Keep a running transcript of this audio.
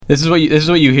This is what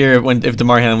you hear if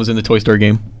DeMar Hamlin was in the Toy Story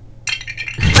game.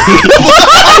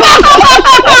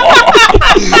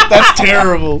 That's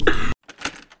terrible.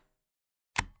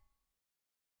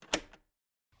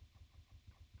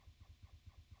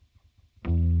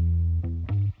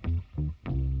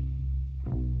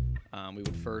 We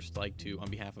would first like to, on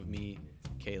behalf of me,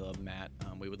 Caleb, Matt,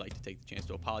 we would like to take the chance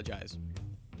to apologize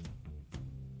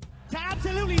to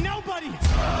absolutely nobody.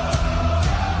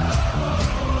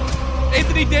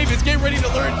 Anthony Davis, get ready to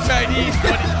learn Chinese.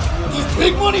 These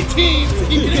big money teams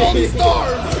keep getting all these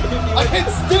stars. I can't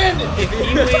stand it. If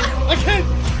he wins, I can't.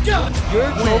 God.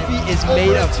 Your trophy is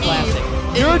made of plastic.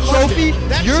 Your trophy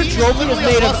is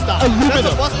made of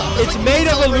aluminum. It's made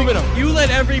of aluminum. You let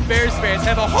every Bears fan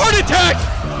have a heart attack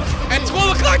at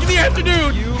 12 o'clock in the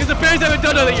afternoon because the Bears haven't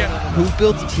done nothing yet. Who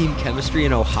built team chemistry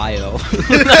in Ohio?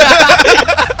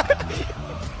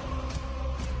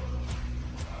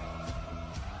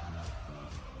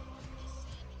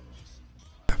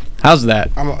 How's that?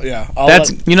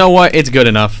 You know what? It's good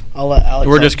enough. I'll let Alex.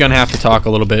 We're just gonna have to talk a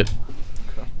little bit.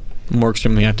 More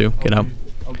extremely have to get up.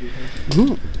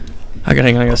 I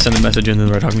gotta send a message in the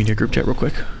Red Hawk Media group chat real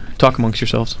quick. Talk amongst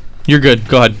yourselves. You're good.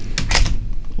 Go ahead.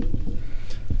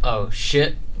 Oh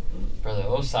shit, brother,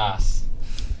 sauce.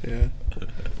 Yeah.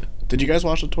 Did you guys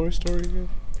watch the Toy Story game?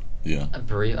 Yeah.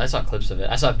 I saw clips of it.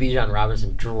 I saw Bijan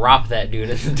Robinson drop that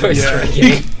dude in the Toy Story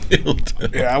game.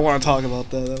 Yeah, I want to talk about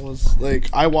that. That was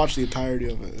I watched the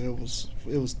entirety of it. And it was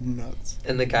nuts.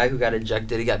 And the guy who got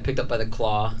ejected, he got picked up by the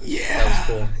claw. Yeah. That was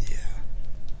cool. Yeah.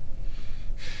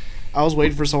 I was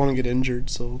waiting for someone to get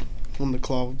injured, so when the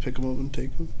claw would pick him up and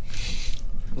take him.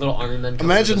 Little army men.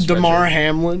 Imagine DeMar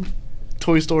Hamlin,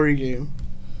 Toy Story game.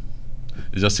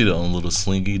 Did y'all see the little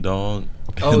Slinky dog?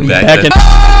 Oh, yeah.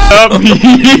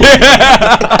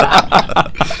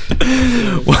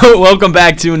 Welcome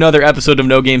back to another episode of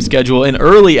No Game Schedule, an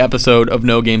early episode of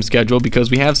No Game Schedule,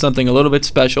 because we have something a little bit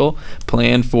special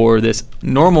planned for this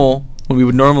what we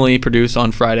would normally produce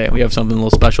on Friday. We have something a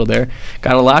little special there.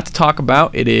 Got a lot to talk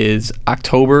about. It is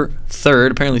October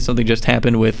 3rd. Apparently something just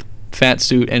happened with Fat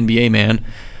Suit NBA Man.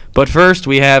 But first,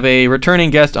 we have a returning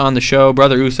guest on the show.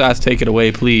 Brother Usas, take it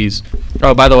away, please.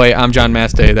 Oh, by the way, I'm John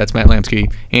Mastay. That's Matt Lamsky.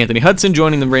 Anthony Hudson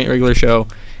joining the regular show.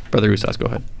 Brother Usas, go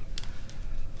ahead.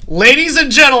 Ladies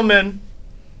and gentlemen,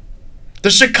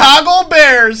 the Chicago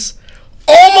Bears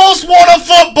almost won a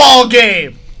football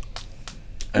game.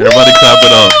 Everybody clap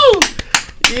it up.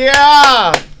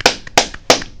 Yeah.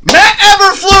 Matt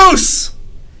Eberflus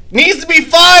needs to be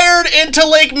fired into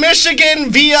Lake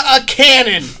Michigan via a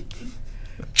cannon.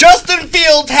 Justin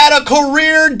Fields had a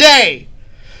career day.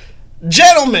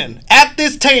 Gentlemen, at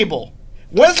this table,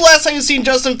 when's the last time you seen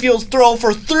Justin Fields throw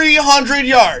for 300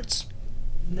 yards?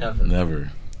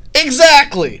 Never.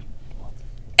 Exactly.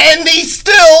 And he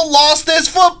still lost this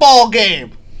football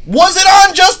game. Was it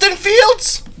on Justin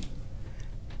Fields?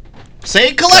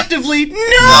 Say it collectively.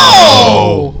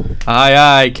 No!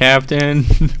 Aye, Captain.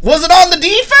 Was it on the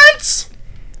defense?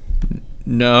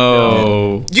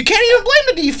 No. You can't even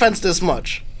blame the defense this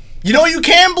much. You know who you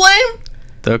can blame?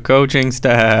 The coaching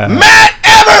staff. Matt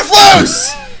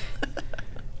Eberflus!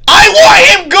 I want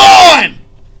him gone!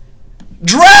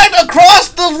 Dragged across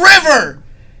the river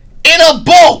in a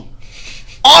boat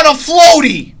on a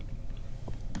floaty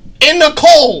in the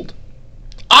cold.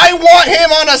 I want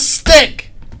him on a stick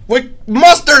with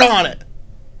mustard on it.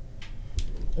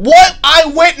 What I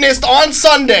witnessed on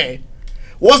Sunday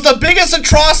was the biggest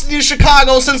atrocity in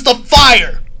Chicago since the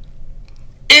fire.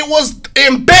 It was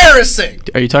embarrassing.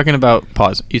 Are you talking about,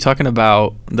 pause, you talking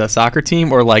about the soccer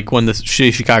team or like when the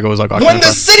Chicago was like... When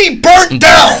the city burnt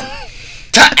down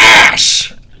to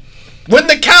ash. When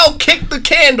the cow kicked the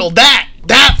candle, that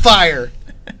fire.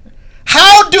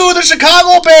 How do the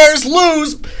Chicago Bears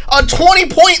lose a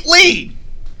 20-point lead?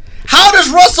 How does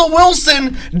Russell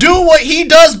Wilson do what he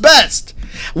does best?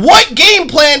 What game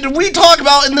plan did we talk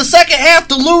about in the second half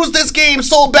to lose this game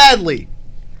so badly?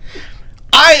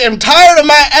 I am tired of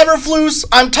Matt Eberflus.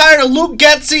 I'm tired of Luke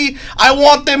Getsy. I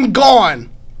want them gone.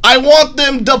 I want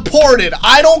them deported.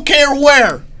 I don't care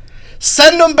where.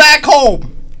 Send them back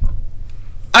home.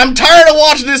 I'm tired of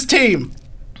watching this team.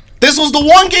 This was the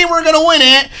one game we're going to win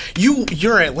at.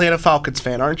 You're an Atlanta Falcons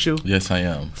fan, aren't you? Yes, I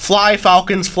am. Fly,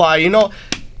 Falcons, fly. You know,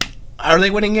 are they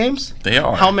winning games? They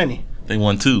are. How many? They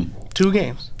won 2. 2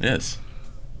 games. Yes.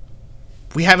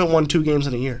 We haven't won 2 games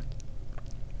in a year.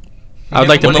 I would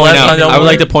like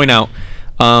to point out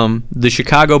the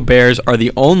Chicago Bears are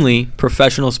the only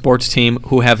professional sports team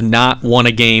who have not won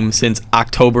a game since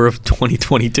October of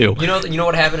 2022. You know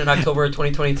what happened in October of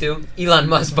 2022? Elon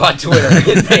Musk bought Twitter.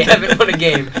 They haven't won a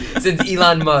game since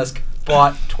Elon Musk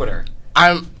bought Twitter.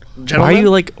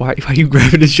 Gentlemen, why are you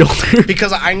grabbing his shoulder?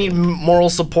 because I need moral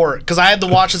support. Because I had to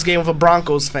watch this game with a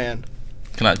Broncos fan.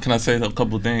 Can I say a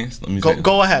couple of things? Let me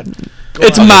Go ahead.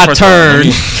 It's my First of all, turn.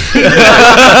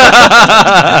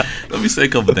 let me say a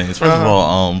couple of things. First of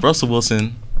all, Russell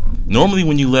Wilson. Normally,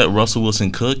 when you let Russell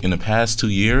Wilson cook in the past 2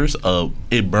 years,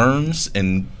 it burns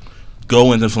and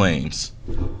go into flames.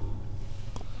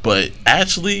 But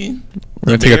actually,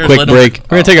 We're gonna take a quick break.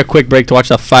 We're gonna take a quick break to watch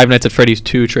the Five Nights at Freddy's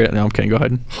 2 trailer. No, I'm kidding. Go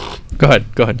ahead. What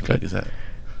is that?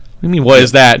 What do you mean? What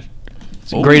is that? It's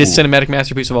the greatest cinematic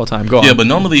masterpiece of all time. Go on. Yeah, but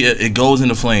normally it goes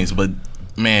into flames. But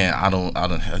man, I don't.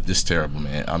 This is terrible,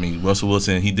 man. I mean, Russell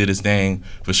Wilson, he did his thing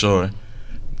for sure.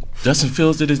 Justin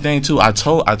Fields did his thing too. I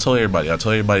told everybody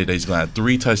that he's gonna have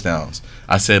 3 touchdowns.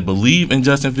 I said believe in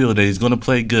Justin Fields that he's gonna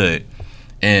play good,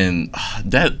 and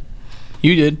that.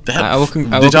 You did. Did y'all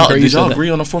agree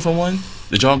on the 4th and 1?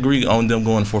 Did y'all agree on them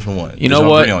going 4th and 1? You know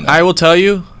what? I will tell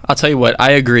you. I'll tell you what.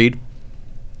 I agreed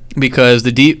because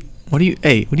the deep. What are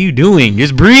you doing?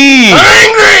 Just breathe. I'm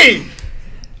angry.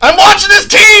 I'm watching this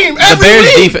team every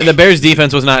week. The Bears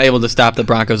defense was not able to stop the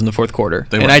Broncos in the 4th quarter,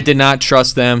 and I did not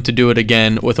trust them to do it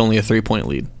again with only a 3-point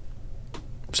lead.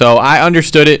 So I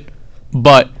understood it,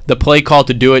 but the play call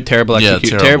to do it, terrible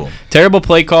execution. Terrible. Terrible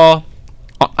play call.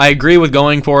 I agree with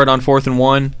going for it on 4th and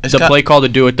 1. Play call to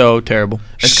do it though, terrible.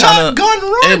 Shotgun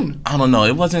run. I don't know.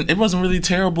 It wasn't really a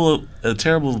terrible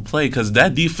play because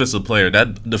that defensive player,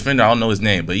 that defender, I don't know his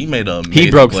name, but he made an amazing play.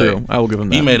 He broke through. I will give him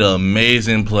that. He made an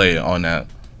amazing play on that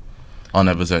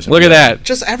possession. Look at that.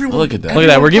 Just everyone. Look at that. Look at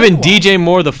that. We're giving DJ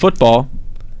Moore the football,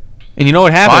 and you know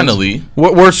what happens? Finally,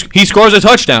 he scores a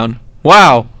touchdown.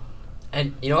 Wow.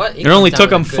 And you know what? It only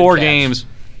took him 4 games.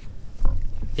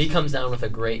 He comes down with a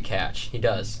great catch. He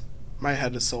does. My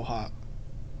head is so hot.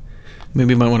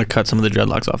 Maybe you might want to cut some of the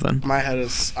dreadlocks off then. My head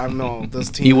is. I know this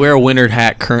team. You wear a Winard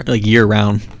hat year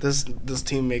round. This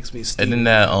team makes me steam. and then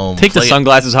that Take the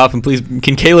sunglasses off and please,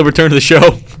 can Caleb return to the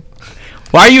show?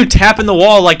 Why are you tapping the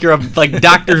wall like you're like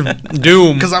Dr.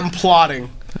 Doom? Because I'm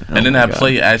plotting. And then that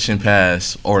play action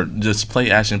pass or just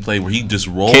play action play where he just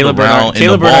rolled Caleb around Bernard,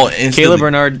 and the ball instantly. Caleb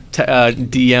Bernard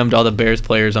DM'd all the Bears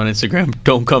players on Instagram,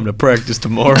 don't come to practice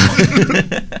tomorrow.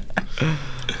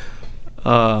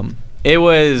 It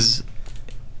was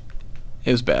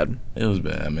bad. It was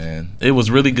bad, man. It was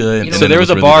really good. So there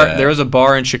was a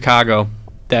bar in Chicago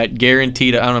that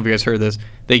guaranteed, I don't know if you guys heard this,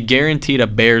 they guaranteed a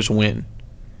Bears win.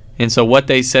 And so what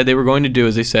they said they were going to do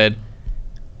is they said,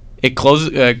 it closes.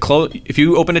 If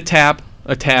you open a tab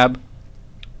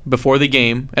before the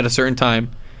game at a certain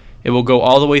time, it will go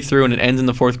all the way through and it ends in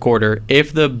the 4th quarter.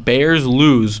 If the Bears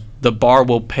lose, the bar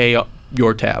will pay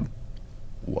your tab.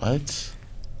 What?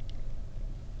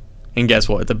 And guess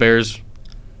what? The Bears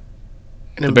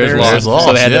Bears lost.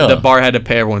 So the bar had to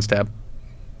pay everyone's tab.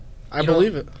 I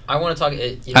believe it. I want to talk.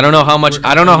 I don't know how much.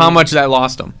 I don't know how much that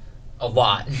lost them. A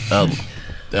lot.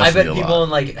 I bet people in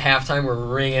like halftime were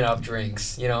ringing up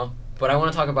drinks, But I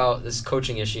want to talk about this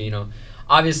coaching issue,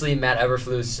 Obviously, Matt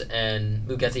Eberflus and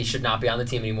Luke Getsy should not be on the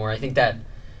team anymore. I think that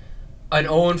an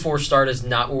 0-4 start is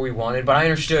not what we wanted, but I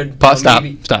understood. Stop.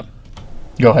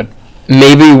 Go ahead.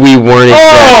 Maybe we weren't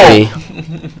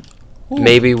exactly.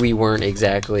 Maybe we weren't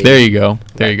exactly. There you go.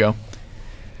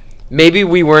 Maybe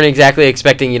we weren't exactly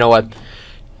expecting,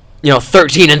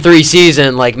 13-3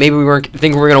 season. Like maybe we weren't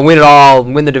thinking we were gonna win it all,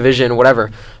 win the division, whatever.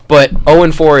 But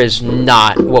 0-4 is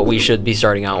not what we should be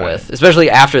starting out with, especially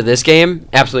after this game.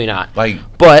 Absolutely not.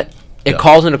 But it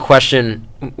calls into question: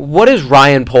 what is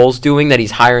Ryan Poles doing that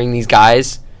he's hiring these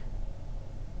guys?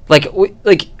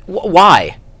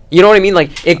 Why? You know what I mean?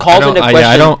 Like it calls into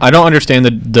question. I don't understand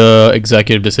the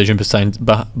executive decision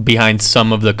behind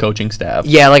some of the coaching staff.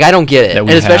 Yeah, I don't get it, and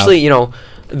especially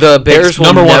the Bears.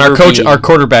 Number one, our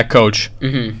quarterback coach,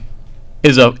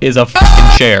 is a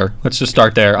fucking chair. Let's just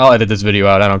start there. I'll edit this video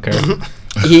out. I don't care.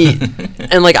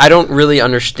 I don't really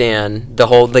understand the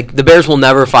whole the Bears will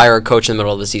never fire a coach in the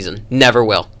middle of the season. Never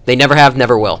will. They never have.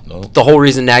 Never will. No. The whole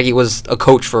reason Nagy was a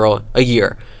coach for a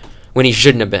year when he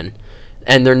shouldn't have been.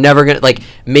 And they're never gonna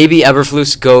maybe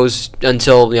Eberflus goes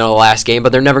until the last game,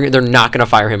 but they're not gonna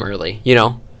fire him early,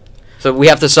 So we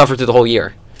have to suffer through the whole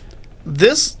year.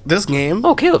 This game.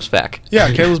 Oh, Caleb's back.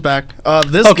 Yeah, Caleb's back.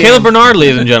 Caleb Bernard,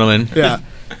 ladies and gentlemen. Yeah,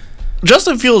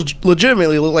 Justin Fields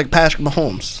legitimately looked like Patrick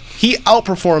Mahomes. He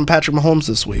outperformed Patrick Mahomes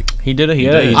this week. He did a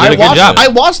good job. I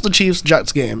watched the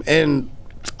Chiefs-Jets game, and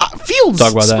Fields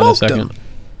talk about that in a second.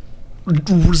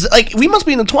 We must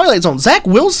be in the twilight zone. Zach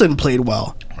Wilson played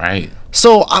well. Right.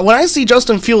 So when I see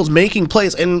Justin Fields making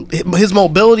plays and his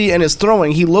mobility and his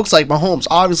throwing, he looks like Mahomes.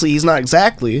 Obviously, he's not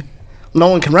exactly. No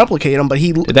one can replicate him, but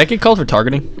he... Did that get called for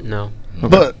targeting? No. Okay.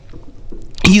 But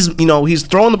he's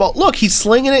throwing the ball. Look, he's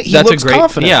slinging it. He That's looks a great.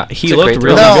 confident. Yeah, he It's a looked great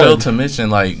really throw. good. Failed to mention,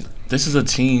 like, this is a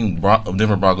team,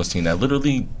 Denver Broncos team, that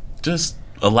literally just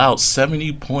allowed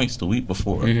 70 points the week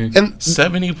before. And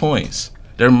 70 points.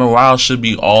 Their morale should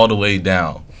be all the way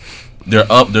down.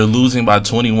 They're up. They're losing by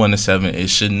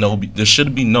 21-7. There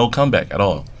should be no comeback at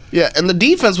all. yeah, and the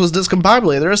defense was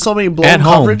discombobulated. There are so many blown At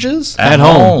home. coverages. At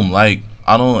home. home, like,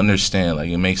 I don't understand. Like,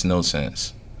 it makes no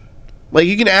sense. Like,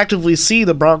 you can actively see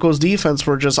the Broncos defense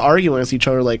were just arguing with each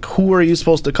other, like, who are you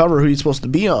supposed to cover, who are you supposed to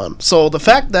be on? So the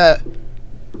fact that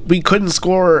we couldn't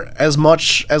score as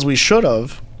much as we should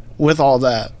have with all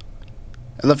that,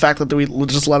 and the fact that we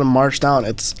just let them march down,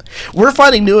 we're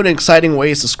finding new and exciting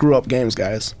ways to screw up games,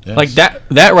 guys. Yes. Like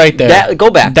that right there. Go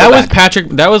back. That go was back. Patrick.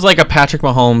 That was like a Patrick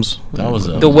Mahomes. That was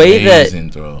The way amazing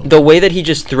throw. the way that he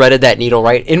just threaded that needle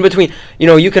right in between.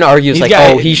 You can argue it's He's like,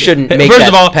 got- he shouldn't make first that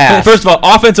of all, pass. First of all,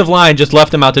 offensive line just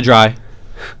left him out to dry.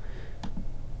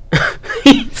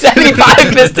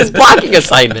 75 missed his blocking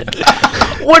assignment.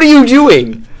 What are you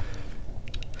doing?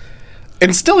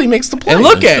 And still he makes the play. And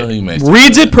look And at still he it. makes the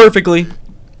Reads play. it perfectly.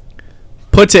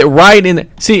 Puts it right in.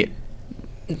 See,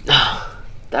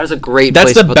 That is a great that's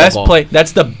place the to put best the ball. play.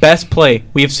 That's the best play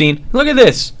we have seen. Look at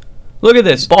this. Look at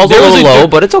this. Ball's There a was little low,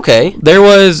 but it's okay.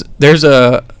 There's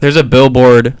a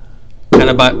billboard kind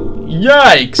of by.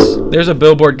 Yikes! There's a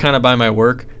billboard kind of by my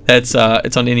work. It's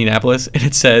on Indianapolis, and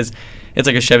it says it's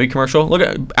like a Chevy commercial. Look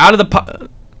at out of the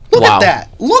Look Wow. at that.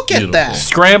 Look Beautiful. at that.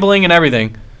 scrambling and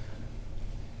everything.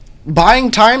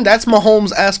 Buying time, that's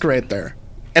Mahomes-esque right there.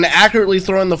 And accurately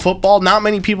throwing the football, not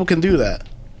many people can do that.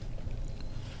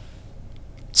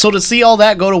 So to see all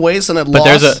that go to waste and it But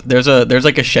lost. there's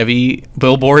like a Chevy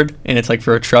billboard, and it's like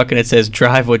for a truck, and it says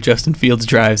 "Drive what Justin Fields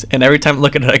drives." And every time I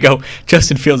look at it, I go,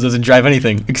 Justin Fields doesn't drive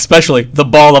anything, especially the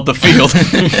ball up the field.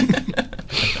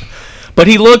 But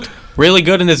he looked really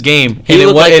good in this game. He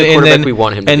looked like the quarterback we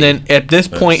want him to And be. then at this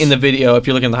point in the video, if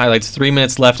you're looking at the highlights, 3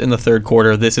 minutes left in the third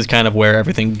quarter. This is kind of where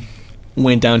everything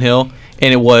went downhill,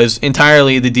 and it was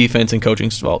entirely the defense and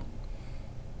coaching's fault.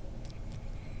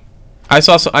 I've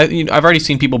already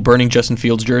seen people burning Justin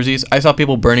Fields jerseys. I saw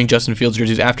people burning Justin Fields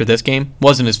jerseys after this game.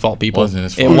 Wasn't his fault, people. Wasn't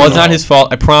his It fault was at not all. his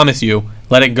fault. I promise you.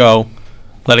 Let it go.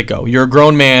 Let it go. You're a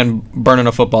grown man burning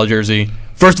a football jersey.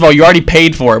 First of all, you already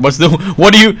paid for it.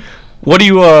 What are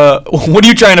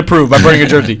you trying to prove by burning a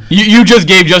jersey? You just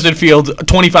gave Justin Fields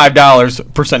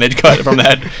 $25 percentage cut from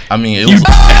that. I mean, You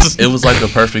ass. it was like a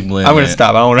perfect blend. I'm gonna man.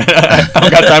 stop. I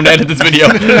don't got time to edit this video.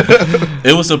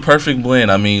 It was a perfect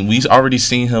blend. I mean, we already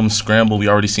seen him scramble. We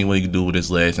already seen what he could do with his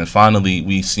legs, and finally,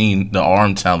 we seen the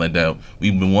arm talent that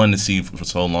we've been wanting to see for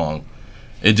so long.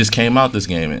 It just came out this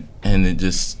game, and it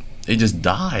just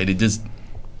died. It just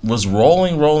was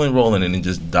rolling, and it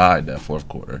just died that fourth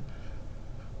quarter.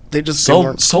 they just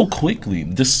So quickly,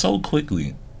 just so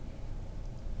quickly.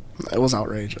 it was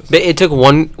outrageous. But it took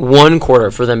one quarter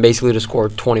for them basically to score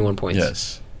 21 points.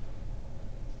 Yes.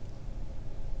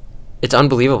 It's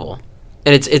unbelievable.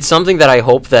 And it's something that I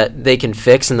hope that they can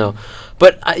fix,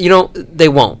 but they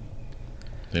won't.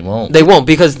 They won't. They won't,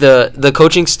 because the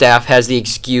coaching staff has the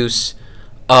excuse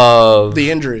of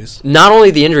The injuries. not only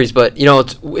the injuries, but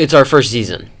it's our first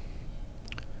season.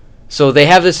 So they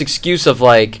have this excuse of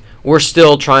like, we're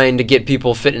still trying to get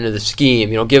people fit into the scheme.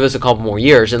 Give us a couple more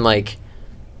years, and like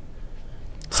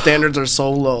Standards are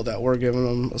so low that we're giving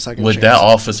them a second With chance. that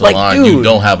offensive Like, line, you dude,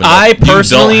 don't have enough. I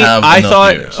personally, you don't have I enough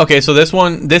thought, years. okay, so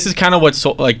this is kind of what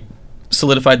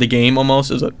solidified the game almost.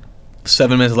 Is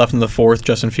 7 minutes left in the fourth.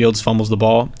 Justin Fields fumbles the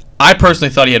ball. I personally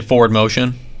thought he had forward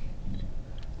motion.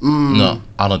 No,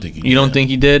 I don't think he did. You don't think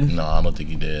he did? No, I don't think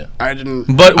he did. I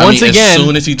didn't. But once as again,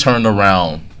 soon as he turned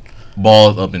around,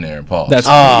 ball up in there, pause. that's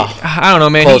I don't know,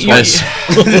 man. Close one. as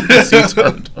soon as he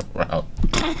turned around.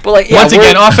 but like Once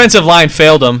again, offensive line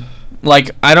failed him.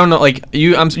 Like, I don't know, like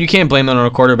you can't blame that on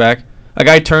a quarterback. A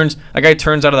guy turns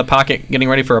out of the pocket, getting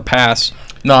ready for a pass.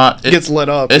 No, Gets lit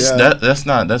up, It's yeah. that's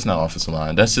not offensive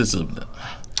line. That's just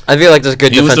I feel like there's a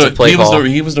good defensive play call.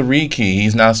 he was the read key.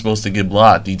 He's not supposed to get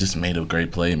blocked. He just made a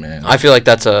great play, man. I feel like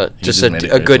that's just made a a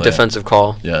great good play. defensive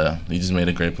call. Yeah, he just made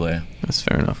a great play. That's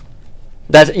fair enough.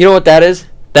 That's what that is.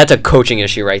 That's a coaching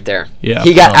issue right there. Yeah.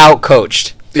 he got out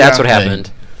coached. That's Yeah. what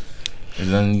happened. There's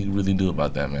nothing you can really do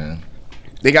about that, man.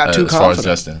 They got too As far as confident.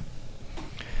 Justin.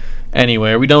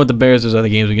 Anyway, are we done with the Bears? There's other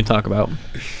games we can talk about.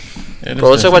 Yeah,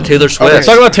 Bro, let's talk about Taylor Swift. Let's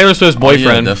talk about Taylor Swift's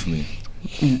boyfriend. Oh, yeah,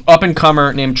 definitely. Up and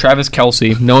comer named Travis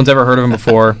Kelce. No one's ever heard of him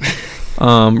before.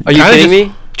 Are you kidding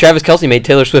me? Travis Kelce made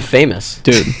Taylor Swift famous.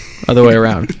 Dude, other way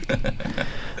around.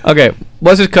 Okay,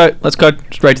 let's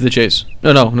cut right to the chase.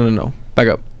 No. Back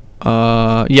up.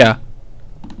 Yeah.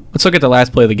 Let's look at the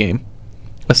last play of the game.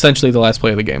 Essentially the last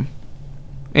play of the game.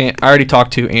 Ant, I already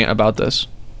talked to Ant about this.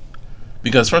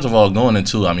 Because first of all, going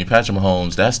into, Patrick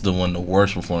Mahomes, that's one of the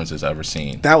worst performances I've ever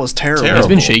seen. That was terrible. He's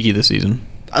been shaky this season.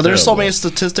 There's so many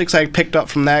statistics I picked up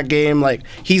from that game. Like,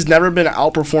 he's never been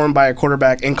outperformed by a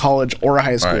quarterback in college or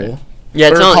high school. Right.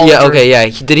 Yeah,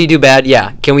 Did he do bad?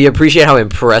 Yeah. Can we appreciate how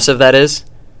impressive that is?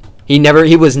 He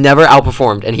was never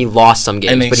outperformed, and he lost some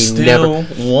games, And they but he still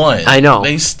never won. I know.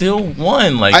 They still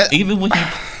won. Even when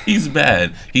he's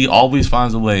bad, he always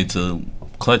finds a way to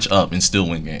clutch up and still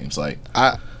win games.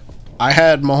 I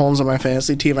had Mahomes on my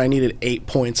fantasy team. I needed 8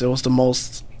 points. It was the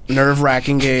most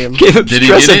nerve-wracking game. Did he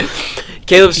get it?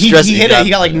 Caleb's stressing. He hit it.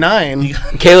 He got like 9.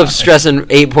 Caleb's stressing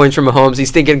 8 points from Mahomes.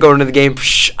 He's thinking going into the game,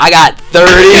 I got 30.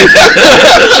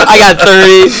 I got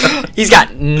 30. He's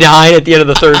got 9 at the end of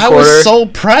the third quarter. I was so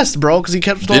pressed, bro, because he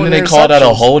kept throwing Didn't they call that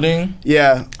a holding?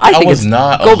 Yeah. I think was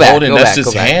not a holding. That's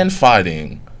just hand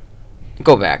fighting.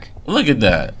 Go back. Look at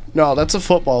that. No, that's a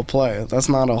football play. That's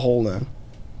not a holding.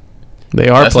 They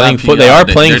are playing football. They are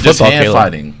playing football. Just hand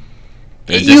fighting.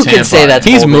 You can say that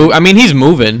he's moving. He's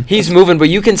moving. He's moving, but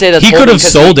you can say that's he could have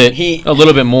sold it a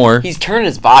little bit more. He's turning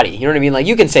his body. You know what I mean? Like,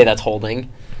 you can say that's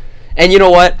holding. And you know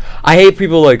what? I hate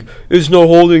people like, it's no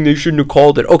holding. They shouldn't have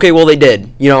called it. Okay, well, they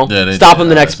did. Stop him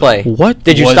the next play. What?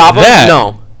 Did you stop him?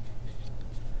 No.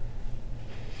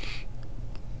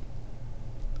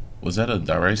 Was that a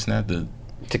direct snap to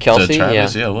Kelsey? To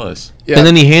Travis? Yeah, it was. Yeah. And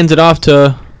then he hands it off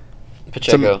to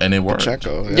Pacheco. And it worked.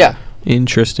 Pacheco, yeah.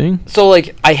 Interesting. So,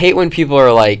 like, I hate when people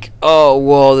are like, oh,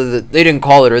 well, they didn't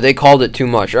call it, or they called it too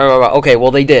much. Okay,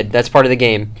 well, they did. That's part of the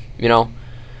game,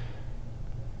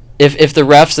 If the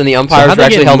refs and the umpires were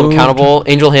actually held accountable,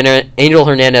 Angel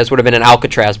Hernandez would have been in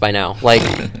Alcatraz by now. Like,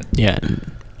 yeah.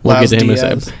 Look at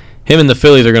him. Him and the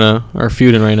Phillies are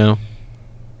feuding right now.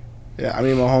 Yeah,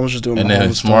 Mahomes just doing. And then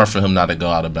it's smart for him not to go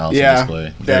out of bounds in this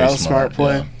play. That was a smart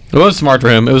play. Yeah. It was smart for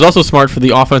him. It was also smart for the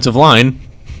offensive line.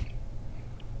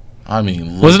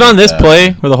 Was it on this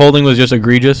play where the holding was just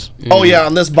egregious? Oh yeah,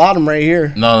 on this bottom right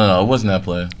here. No, it wasn't that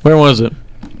play. Where was it?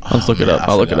 Let's look it up.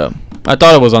 I'll look it up. I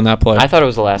thought it was on that play. I thought it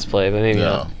was the last play, but maybe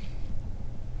not.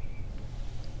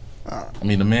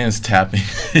 The man's tapping.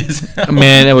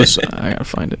 Man, it was. I gotta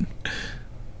find it.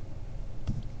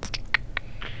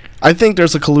 I think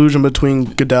there's a collusion between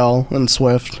Goodell and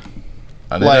Swift.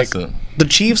 I think the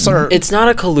Chiefs are. It's not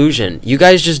a collusion. You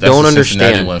guys just don't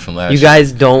understand. You year.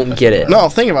 guys don't get it. No,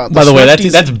 think about it. By the way,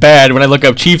 that's bad. When I look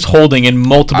up Chiefs holding and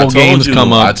multiple games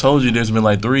come up. I told you there's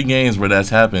been 3 games where that's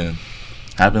happened.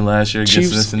 Happened last year against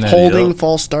Chiefs Cincinnati. Holding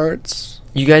false starts.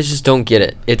 You guys just don't get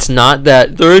it. It's not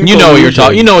that they're in You know what you're collusion.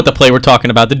 talking. You know what the play we're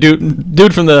talking about. The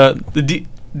dude from the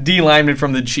D lineman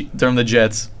from the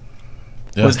Jets.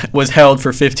 Yeah. Was held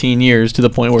for 15 years to the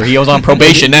point where he was on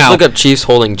probation now. Just look up Chiefs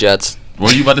holding Jets.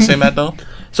 What were you about to say, Matt, though?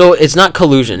 So it's not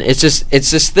collusion. It's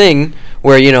this thing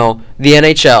where, the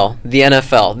NHL, the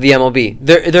NFL, the MLB,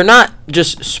 they're not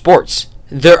just sports.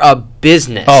 They're a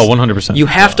business. Oh, 100%. You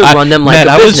have to run them like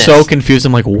a business. I was so confused.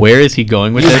 I'm like, where is he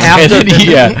going with this?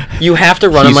 You have to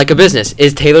run them like a business.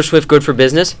 Is Taylor Swift good for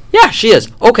business? Yeah, she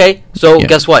is. Okay, so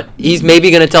guess what? He's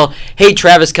maybe going to tell, hey,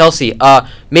 Travis Kelce,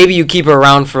 maybe you keep her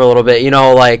around for a little bit.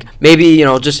 Maybe,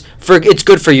 just for it's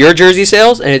good for your jersey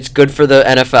sales and it's good for the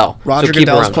NFL. Roger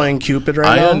Goodell's playing Cupid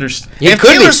right now. I understand. If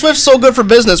Taylor Swift's so good for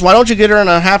business, why don't you get her in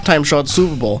a halftime show at the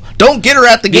Super Bowl? Don't get her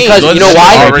at the game. Because you know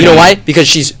why? You know why? Because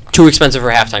she's too expensive for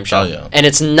a halftime show. Oh, yeah. And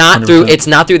it's not 100%. It's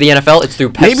not through the NFL, it's through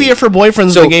Pepsi. Maybe if her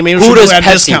boyfriend's in the game, maybe who does at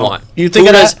Pepsi discount. want? You think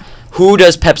who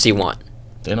does Pepsi want?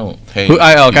 They don't pay.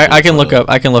 I can look up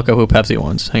who Pepsi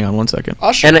wants. Hang on one second.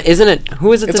 Usher. And isn't it?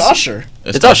 Who is it? It's Usher.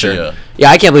 It's Usher. Yeah,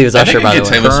 I can't believe it's Usher. By the way,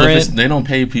 Taylor Swift, they don't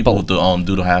pay people to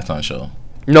do the halftime show.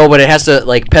 No, but it has to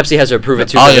Pepsi has to approve it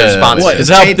too. Oh yeah, sponsors. What? This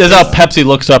is how Pepsi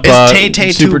looks up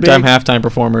Super time halftime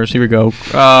performers. Here we go.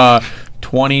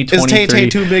 2023. Is Tay-Tay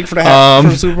too big for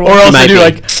the Super Bowl? Or else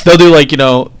they'll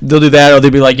do that, or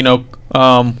they'll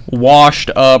be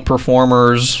washed up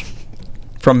performers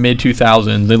from mid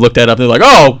 2000s. They looked that up. They're like,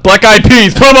 oh, Black Eyed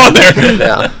Peas, put them on there.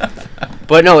 Yeah,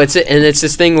 but no, it's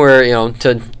this thing where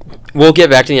we'll get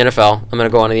back to the NFL. I'm going to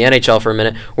go on to the NHL for a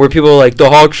minute, where people are like, the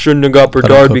Hawks shouldn't have got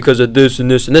Bedard because of this and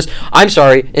this and this. I'm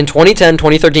sorry, in 2010,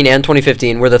 2013, and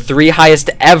 2015 were the 3 highest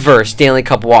ever Stanley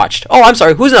Cup watched. Oh, I'm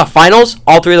sorry, who's in the finals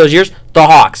all 3 of those years? The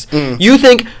Hawks. You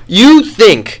think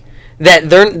that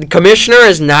their commissioner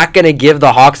is not going to give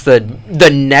the Hawks the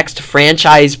next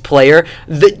franchise player,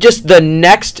 the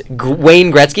next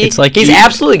Wayne Gretzky? It's like he's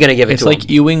absolutely going to give it to him. It's like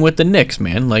Ewing with the Knicks,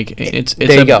 man. Like it's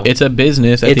a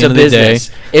business at it's the end a of the day.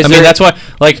 business.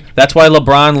 That's why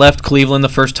LeBron left Cleveland the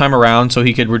first time around, so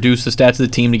he could reduce the stats of the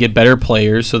team to get better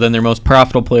players. So then their most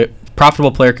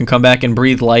profitable player can come back and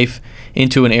breathe life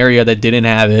into an area that didn't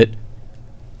have it.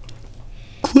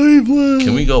 Cleveland.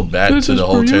 Can we go back to the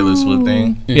whole Taylor Swift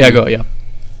thing? Yeah, go. Yeah.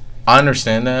 I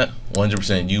understand that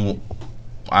 100%.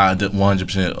 I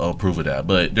 100% approve of that.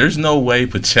 But there's no way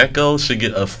Pacheco should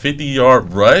get a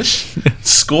 50-yard rush,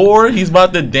 score. He's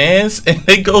about to dance, and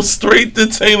they go straight to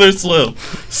Taylor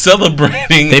Swift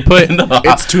celebrating. They put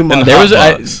It's too much. There was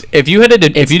if you did a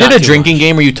too drinking much.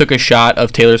 game where you took a shot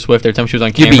of Taylor Swift every time she was on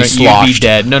You'd camera, be you'd be sloshed.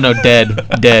 dead. No,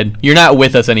 dead. You're not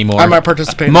with us anymore. I might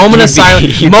participate. Moment of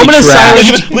silence. Moment of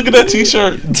silence. Look at that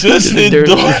T-shirt. Just endure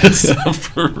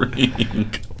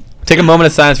suffering. Take a moment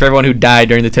of silence for everyone who died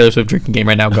during the Taylor Swift drinking game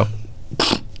right now. Go.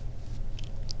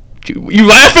 You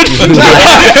laughing? You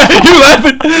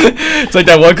laughing? It's like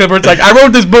that one clip where it's like, I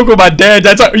wrote this book with my dad.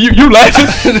 That's all, you laughing?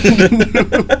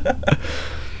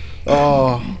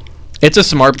 Oh. It's a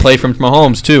smart play from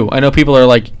Mahomes too. I know people are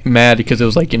like mad because it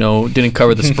was like didn't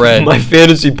cover the spread. My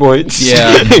fantasy points.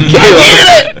 Yeah.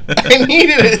 I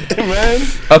needed it, man.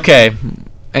 Okay.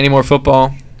 Any more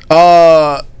football?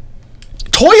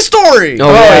 Toy Story.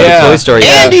 Oh, yeah, the Toy Story.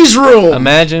 Yeah. Andy's room.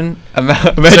 Imagine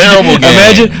Terrible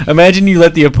game. Imagine you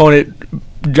let the opponent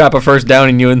drop a first down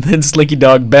on you, and then Slinky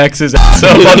Dog backs his ass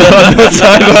up on the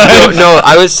sideline. No,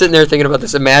 I was sitting there thinking about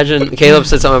this. Imagine Caleb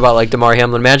said something about like DeMar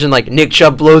Hamlin. Imagine like Nick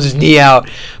Chubb blows his knee out,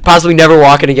 possibly never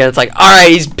walking again. It's like, all right,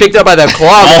 he's picked up by the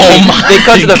claw. They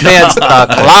cut to the fans.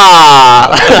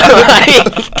 Claw.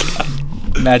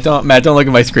 Matt, don't look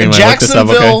at my screen when I look this up,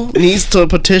 Jacksonville okay? needs to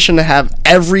petition to have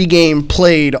every game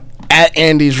played at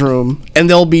Andy's room, and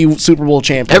they'll be Super Bowl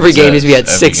champions. Every game needs to be at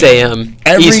Every 6 a.m.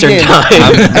 Every Eastern game. time.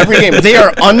 Every game. They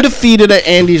are undefeated at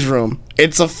Andy's room.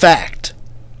 It's a fact.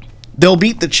 They'll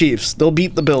beat the Chiefs. They'll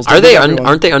beat the Bills. Are They'll they? beat everyone.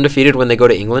 Aren't they undefeated when they go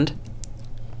to England?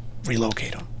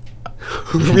 Relocate them.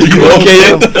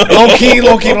 Relocate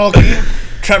Loki.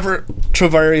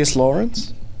 Travarius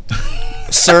Lawrence?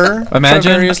 Sir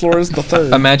Imagine- Travarius Lawrence the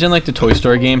third. Imagine like the Toy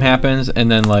Story game happens,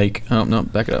 and then like, oh no,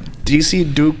 back it up. Do you see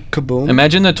Duke Kaboom?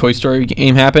 Imagine the Toy Story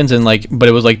game happens, and like, but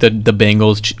it was like the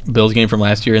Bengals Bills game from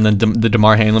last year, and then the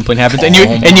DeMar Hamlin play happens, and you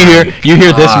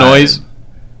hear this noise.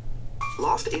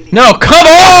 No, come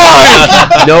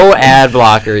on! No ad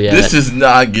blocker yet. This is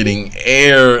not getting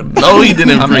aired. No, he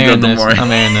didn't I'm bring up airing the this. more. I'm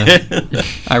airing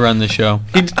this. I run the show.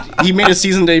 He made a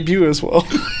season debut as well.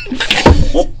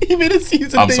 He made a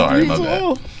season I'm debut sorry, my as bad.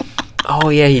 well. Oh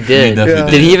yeah, he did.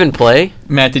 definitely Did he even play?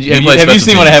 Matt, did He have plays you special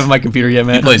seen what I teams. have on my computer yet, He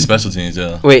Matt? plays special teams,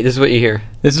 yeah. Wait, this is what you hear.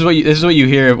 This is what you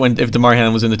hear if DeMar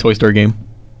Hamlin was in the Toy Story game.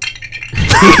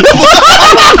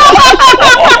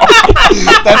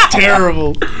 That's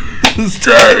terrible.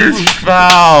 That is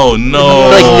foul. No.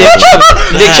 Like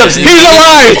Nick Chubb's He's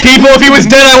alive, people. If he was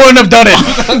dead, I wouldn't have done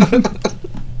it.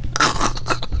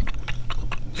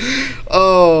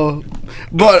 Oh,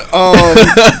 but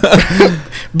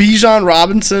Bijan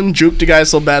Robinson juked the guy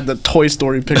so bad that Toy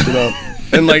Story picked it up,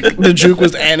 and like the juke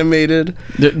was animated.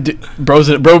 Bro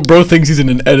thinks he's in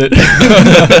an edit. Duke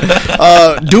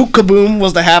Kaboom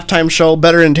was the halftime show,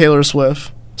 better than Taylor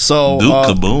Swift. So Duke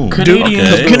Kaboom.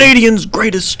 Canadians, Okay. Canadians'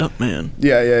 greatest stuntman.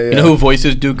 yeah. You know who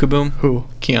voices Duke Kaboom? Who?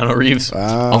 Keanu Reeves.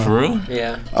 Oh, for real?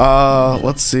 Yeah.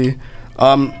 Let's see.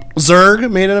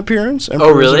 Zerg made an appearance.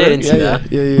 Oh, really? Zerg. I didn't see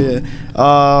that. Yeah.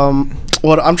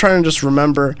 What I'm trying to just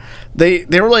remember, they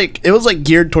were like, it was like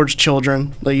geared towards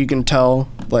children. Like you can tell,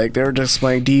 like they were just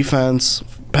playing defense,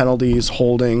 penalties,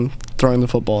 holding, throwing the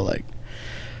football. Like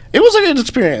it was a good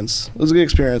experience. It was a good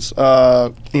experience.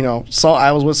 So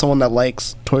I was with someone that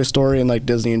likes Toy Story and like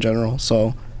Disney in general.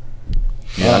 So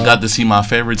Yeah, I got to see my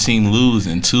favorite team lose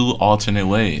in 2 alternate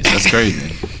ways. That's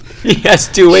crazy. He has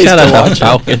 2 ways Shut to up, watch.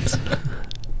 Falcons.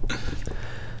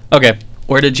 Okay,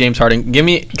 where did James Harden?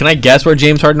 Can I guess where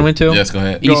James Harden went to? Yes, go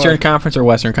ahead. Go Eastern ahead. Conference or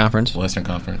Western Conference? Western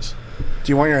Conference.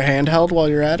 do you want your hand held while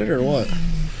you're at it or what?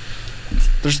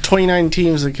 There's 29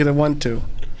 teams that could have went to.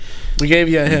 We gave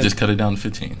you a hint. Just cut it down to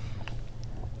 15.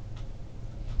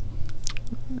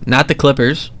 Not the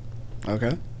Clippers,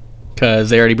 Okay. because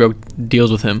they already broke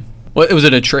deals with him. What was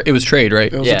it? It was trade,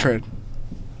 right? It was Yeah. a trade.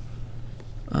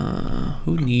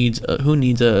 Who needs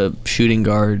a shooting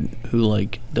guard who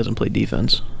like doesn't play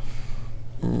defense?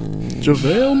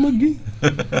 JaVale McGee.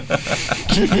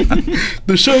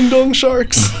 The Shandong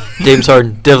Sharks. James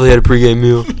Harden definitely had a pregame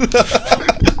meal.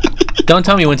 Don't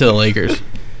tell me he went to the Lakers.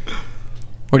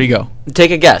 Where'd he go?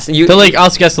 Take a guess. I'll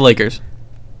guess the Lakers.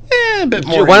 A bit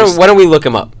more. Why don't we look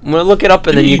him up? I'm gonna look it up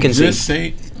and then you can see. just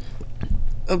say.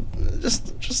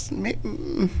 Just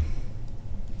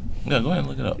Yeah, go ahead and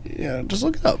look it up. yeah. Just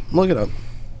look it up. Look it up.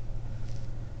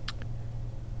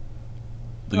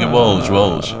 Look at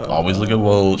Woj. Always look at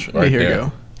Woj right Here we there.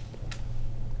 go.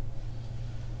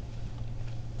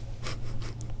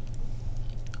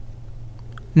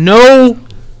 No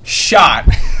shot.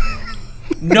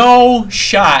 No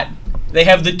shot. They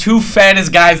have the 2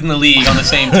 fattest guys in the league on the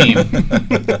same team.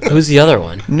 Who's the other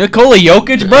one? Nikola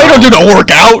Jokic, bro, you don't do the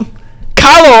workout.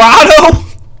 Colorado.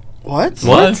 What?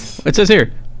 It says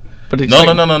here. But it's No.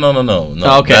 like-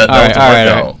 No. Okay, That all was the right.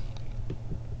 workout.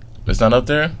 It's not up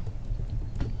there?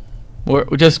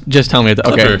 Just tell me. Okay.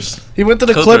 Clippers. He went to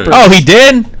the Clippers. Clippers. Oh, he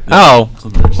did? Oh.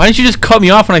 Clippers. Why didn't you just cut me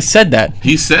off when I said that?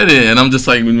 He said it, and I'm just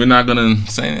like, we're not going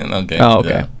to say it. Okay. Oh, okay.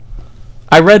 Yeah.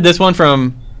 I read this one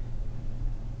from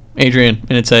Adrian,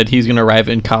 and it said he's going to arrive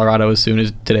in Colorado as soon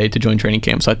as today to join training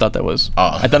camp. So I thought that was.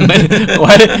 Oh. I thought it meant.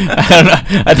 What? I don't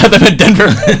know. I thought that meant Denver.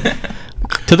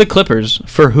 To the Clippers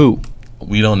for who?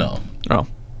 We don't know. Oh.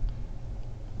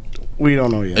 We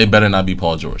don't know yet. It better not be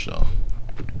Paul George, though.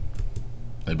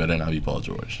 It better not be Paul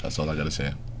George. That's all I got to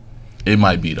say. It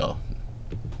might be, though.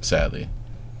 Sadly.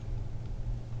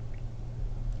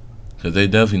 Because they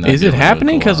definitely not. Is it getting rid of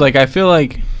happening? Because Kawhi. like I feel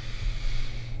like.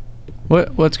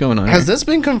 What's going on? Has here? this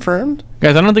been confirmed?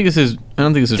 Guys, I don't think this is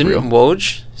Didn't real.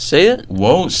 Woj say it?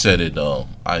 Woj said it, though.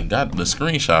 I got the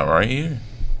screenshot right here.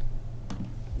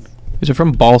 Is it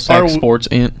from Ballsack Are- Sports?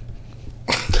 And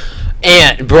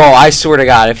And, bro, I swear to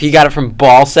God, if he got it from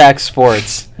Ballsack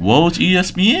Sports. Woj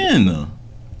ESPN.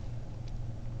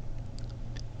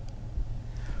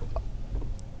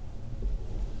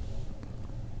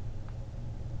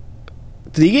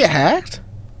 Did he get hacked?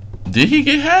 Did he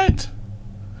get hacked?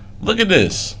 Look at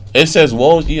this. It says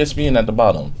Woj ESPN at the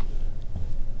bottom.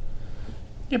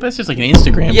 yeah, but it's just like an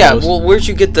Instagram Yeah, post. well, where'd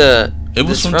you get the... It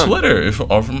was this from Twitter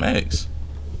or from X.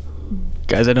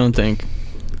 Guys, I don't think.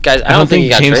 Guys, I don't think he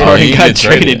got James traded. Harden He got get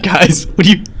traded, traded. guys. What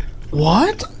do you?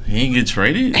 What? He didn't get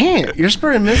traded? Man, you're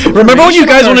spreading misinformation. Remember when you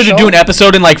guys on our wanted to do show? an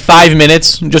episode in like 5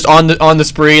 minutes, just on the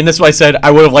spree, and this is why I said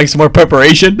I would have liked some more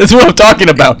preparation. That's what I'm talking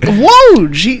about. Whoa,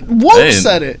 Hey,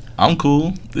 said it. I'm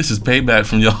cool. This is payback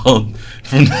from y'all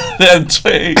from that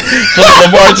trade, from the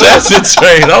Lamar Jackson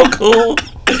trade. I'm cool.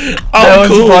 I'm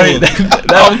cool.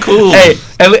 I'm cool. Hey,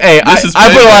 I This is put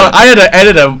a lot. payback. I had to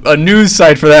edit a news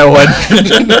site for that one.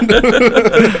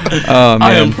 Oh man,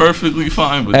 I am perfectly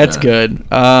fine with that's that. good.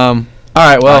 All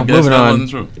right, well, I guess moving that on. wasn't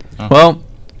true. Oh. Well,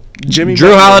 Jimmy Drew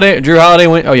Butler. Holiday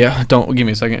went. Oh yeah, don't give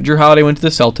me a second. Drew Holiday went to the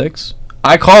Celtics.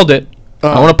 I called it. I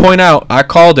Uh-huh. want to point out. I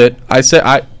called it. I said.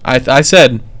 I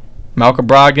said Malcolm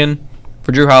Brogdon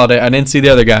for Drew Holiday. I didn't see the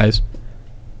other guys.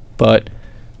 But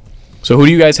so who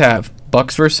do you guys have?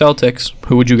 Bucks versus Celtics.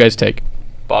 Who would you guys take?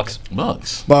 Bucks.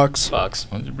 Bucks. Bucks.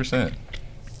 100%.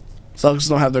 Celtics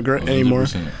don't have the grit anymore.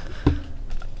 100%.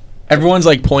 Everyone's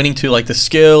like pointing to like the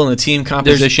skill and the team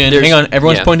composition. there's- Hang on,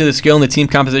 everyone's yeah. pointing to the skill and the team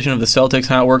composition of the Celtics,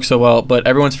 how it works so well, but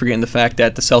everyone's forgetting the fact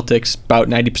that the Celtics, about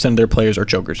 90% of their players are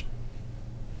chokers.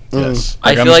 Yes.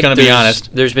 I Like, I'm feel just like gonna be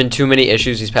honest. there's been too many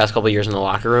issues these past couple of years in the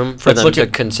locker room for Let's them look to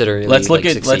at- consider. Let's look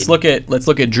at succeed. let's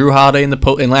look at Drew Holiday in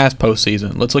last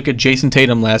postseason. Let's look at Jason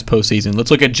Tatum last postseason. Let's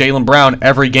look at Jaylen Brown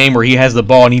every game where he has the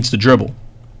ball and needs to dribble.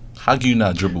 How can you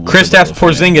not dribble with Kristaps the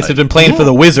ball, fam? Porzingis has been playing for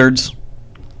the Wizards.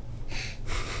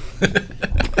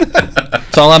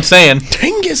 That's all I'm saying.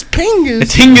 Tingus And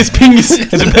Pingus. Tingus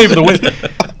has been playing for the Wizards.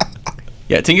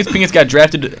 Yeah, Tingus Pingus got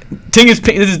drafted. Tingus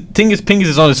Pingus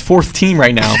is on his 4th team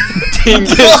right now.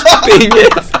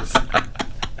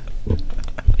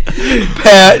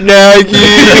 Pat Nagy.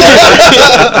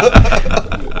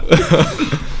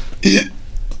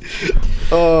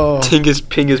 Oh, Tingus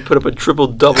Pingus put up a triple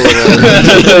double.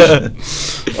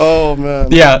 oh man.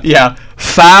 Yeah.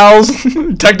 Fouls,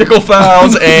 technical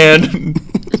fouls, and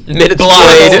Minutes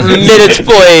Blocks. played. Minutes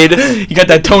played. you got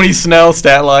that Tony Snell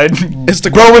stat line. It's the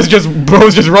Bro was just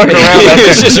running around. out He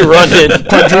was there. just running.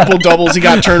 quadruple doubles. He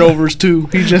got turnovers too.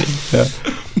 He just.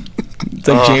 It's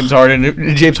like James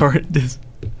Harden. James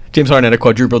Harden had a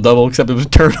quadruple double, except it was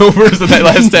turnovers in that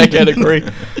last stat category.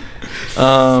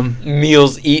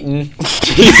 Meals eaten.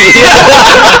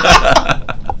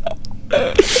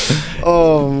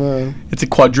 Oh man. It's a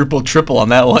quadruple triple on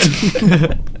that one.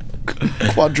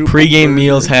 Quadruple. Pre-game burger.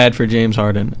 meals had for James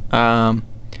Harden.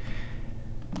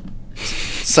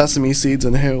 Sesame seeds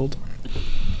inhaled.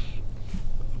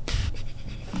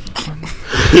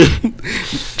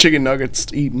 Chicken nuggets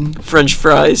eaten. French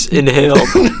fries inhaled.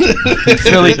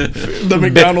 Philly, The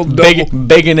McDonald's double.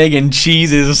 bacon, egg, and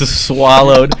cheese is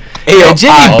swallowed. Hey, Yeah,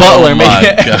 Jimmy oh Butler, my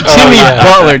man. God. Jimmy Oh, yeah.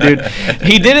 Butler, dude.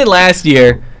 He did it last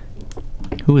year.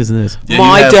 Who is this? Yeah,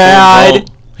 My you had dad full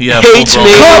ball. He had hates full me.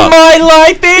 ball Cut up. my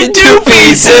life in two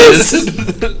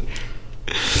pieces.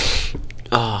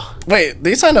 Oh, Wait,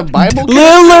 they signed a Bible.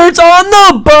 Lillard's on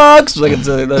the Bucks. Like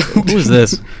who is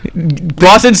this?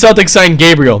 Boston Celtics signed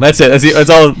Gabriel. That's it. That's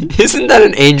all. isn't that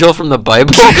an angel from the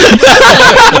Bible?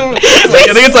 I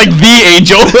think it's like the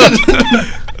angel.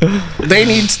 They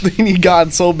need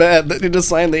God so bad that they just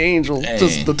signed the Angels.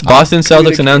 Just the top Boston Celtics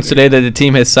communicator. announced today that the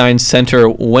team has signed center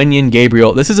Wenyan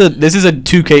Gabriel. This is a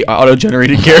 2K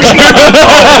auto-generated character.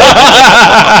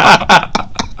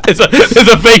 It's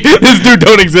a fake. This dude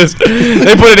don't exist.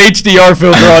 They put an HDR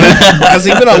filter on it. Has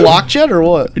he been unlocked yet or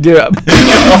what? Dude.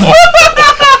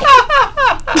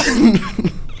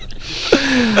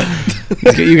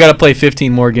 You got to play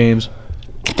 15 more games.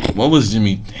 What was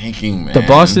Jimmy thinking, man? The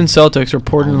Boston Celtics Oh my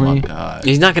reportedly. God.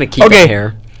 He's not going to keep Okay. that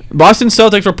hair. Boston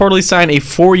Celtics reportedly signed a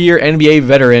 4-year NBA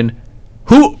veteran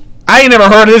who I ain't never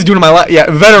heard of this dude in my life. Yeah,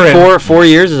 veteran. 4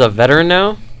 years as a veteran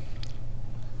now.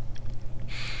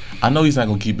 I know he's not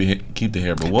gonna keep the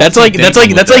hair, but what That's was like he that's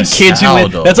thinking like with that's like that kids who style,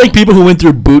 went, though? that's like people who went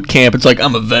through boot camp. It's like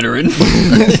I'm a veteran. He's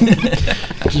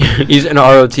an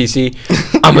ROTC.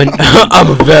 I'm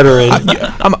a veteran.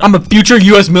 I'm a future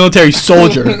U.S. military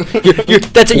soldier. You're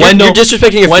Wendell-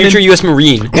 disrespecting a Wendell- future U.S.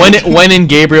 Marine. when in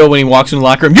Gabriel when he walks in the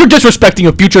locker room, you're disrespecting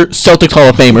a future Celtics Hall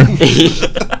of Famer.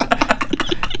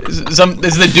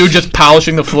 This is the dude just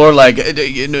polishing the floor like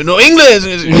no English.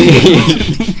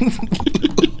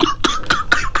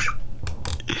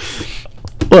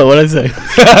 What did I say?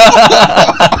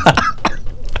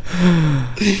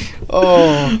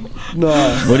 Oh, no.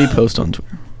 What did he post on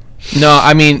Twitter? No,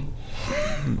 I mean,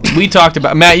 we talked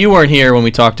about Matt. You weren't here when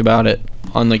we talked about it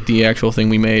on like the actual thing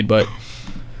we made, but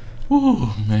Ooh,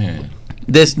 man.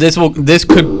 this could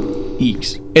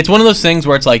eeks. It's one of those things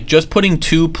where it's like just putting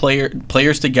two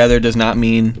players together does not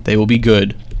mean they will be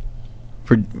good.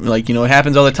 For like it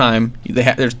happens all the time.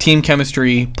 There's team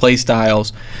chemistry, play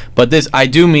styles, but I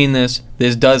do mean this.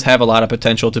 This does have a lot of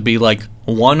potential to be like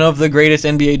one of the greatest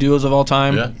NBA duos of all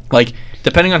time. Yeah. Like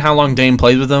depending on how long Dame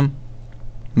plays with them,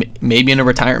 maybe in a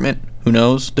retirement. Who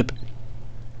knows? But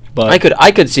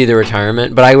I could see the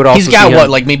retirement, but I would also he's got see what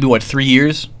him- like maybe 3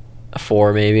 years.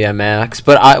 4 maybe at max.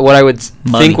 But what I would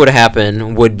think would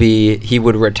happen would be he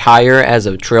would retire as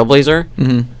a Trailblazer.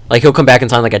 Mm-hmm. Like he'll come back and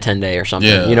sign like a 10-day or something.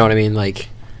 Yeah. You know what I mean? Like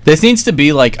This needs to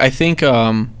be like I think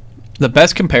the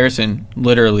best comparison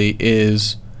literally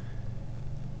is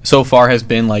so far has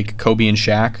been like Kobe and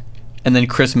Shaq, and then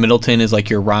Chris Middleton is like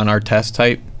your Ron Artest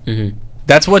type. Mhm.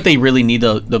 That's what they really need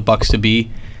the Bucks to be.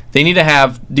 They need to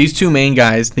have these two main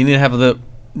guys. They need to have the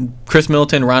Chris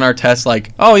Middleton, Ron Artest.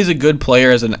 Like, oh, he's a good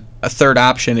player as a third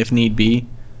option if need be,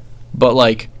 but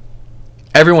like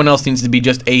everyone else needs to be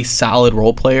just a solid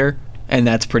role player. And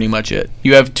that's pretty much it.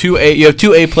 You have two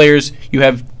A players. You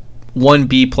have one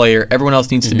B player. Everyone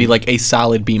else needs to be like a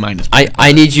solid B minus.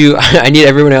 I need you. I need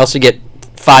everyone else to get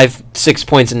 5-6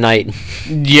 points a night.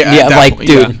 Yeah, like definitely,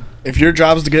 dude. yeah. If your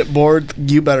job's to get bored,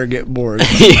 you better get bored.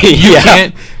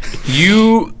 Yeah.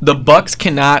 The Bucks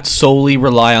cannot solely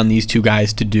rely on these two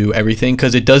guys to do everything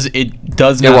because it does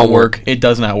not won't work. work. It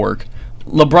does not work.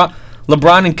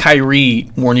 LeBron and Kyrie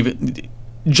weren't even.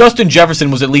 Justin Jefferson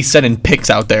was at least sending picks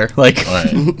out there. Like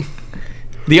Right.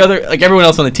 the other, like everyone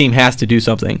else on the team has to do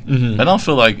something. I don't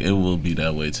feel like it will be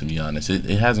that way, to be honest. It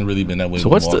hasn't really been that way. So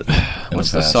with what's Mark in the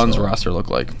past, Suns so. roster look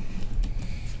like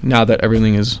now that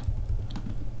everything is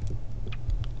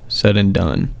said and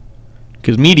done?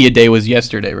 Because media day was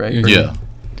yesterday, right? Yeah.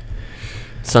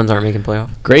 Suns aren't making playoff.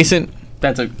 Grayson,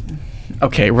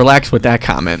 okay. Relax with that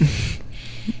comment.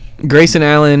 Grayson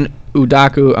Allen,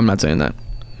 Udoka. I'm not saying that.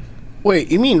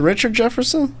 Wait, you mean Richard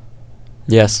Jefferson?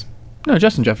 Yes. No,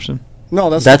 Justin Jefferson. No,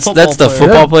 that's That's the player.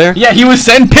 football player. Yeah, he was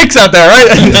sending picks out there, right?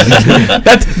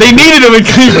 They needed him in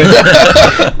Cleveland.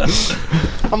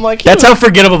 I'm like, That's how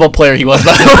forgettable of a player he was.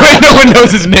 By the way, no one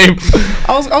knows his name.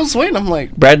 I was waiting. I'm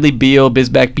like, Bradley Beal,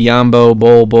 Bismack Biyombo,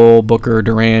 Bol, Booker,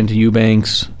 Durant,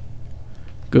 Eubanks,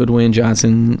 Goodwin,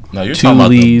 Johnson, No, you're talking about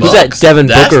the Tulees. Who's that Bucks. Devin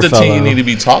That's Booker the team you fellow? need to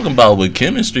be talking about with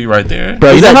chemistry right there.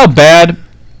 Bro, Who's you know that?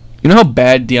 how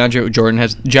bad DeAndre Jordan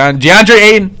has. DeAndre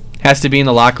Ayton has to be in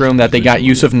the locker room that they got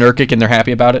Yusuf Nurkic and they're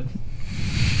happy about it.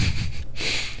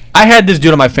 I had this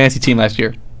dude on my fantasy team last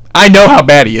year. I know how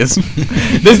bad he is.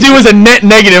 This dude was a net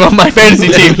negative on my fantasy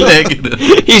team. Negative.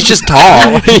 He's just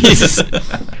tall.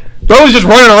 Bro was just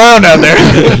running around out there.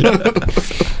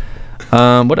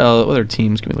 What other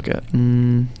teams can we look at?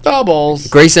 doubles.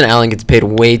 Grayson Allen gets paid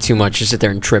way too much to sit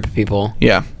there and trip people.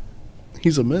 Yeah,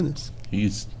 He's a menace.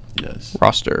 He's yes.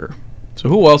 roster. So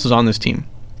who else is on this team?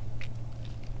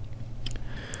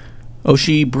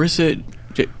 Oshie, Brissett.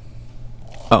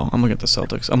 Oh, I'm looking at the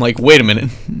Celtics. I'm like, wait a minute.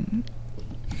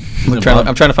 I'm trying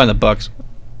to find the Bucks.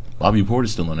 Bobby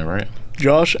Porter's still on it, right?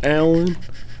 Josh Allen,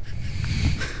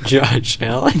 Josh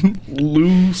Allen.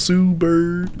 Lou Sue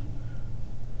Bird,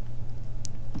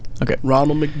 Okay,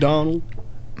 Ronald McDonald.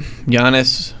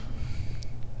 Giannis,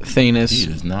 He Thanos.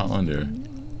 is not under.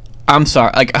 I'm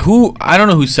sorry. Like who? I don't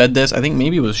know who said this. I think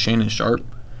maybe it was Shannon Sharp,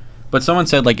 but someone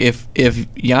said like if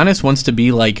Giannis wants to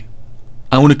be like,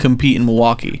 I want to compete in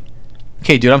Milwaukee.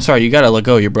 Okay, dude, I'm sorry. You gotta let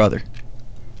go of your brother.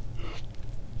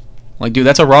 Like, dude,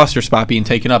 that's a roster spot being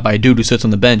taken up by a dude who sits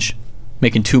on the bench,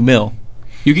 making $2 million.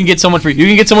 You can get someone for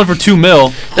 $2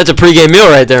 million. That's a pregame meal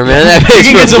right there, man. That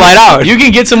makes me flat out. You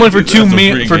can get someone for $2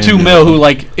 million who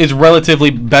like is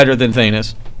relatively better than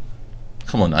Thanos.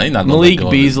 Come on, now he's not gonna Malik let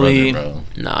go Beasley. of his brother,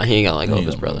 bro. Nah, he ain't gonna let go of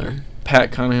his brother.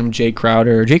 Pat Cunningham, Jay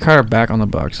Crowder. Jay Crowder back on the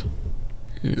Bucks.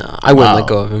 Nah, I wouldn't let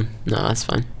go of him. Nah, that's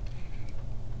fine.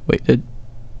 Wait,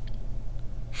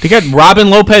 they got Robin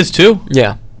Lopez too?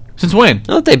 Yeah. Since when? I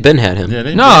thought they been had him.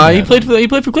 Yeah, he played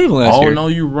for Cleveland last year. Oh no,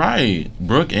 you're right.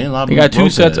 Brooke and Lobby. They got two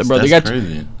sets of brothers. That's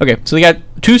crazy. Okay, so they got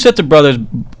 2 sets of brothers,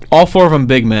 all 4 of them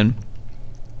big men.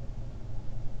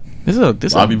 This is a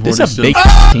big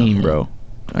team, bro.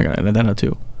 I got that out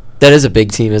too. That is a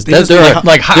big team. Height-wise,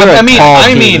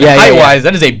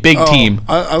 that is a big team.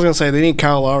 I was gonna say they need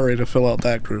Kyle Lowry to fill out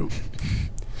that group.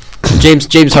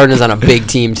 James Harden is on a big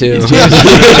team too.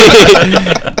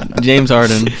 James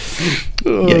Harden.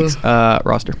 Yikes.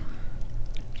 Roster.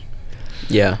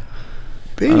 Yeah.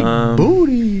 Big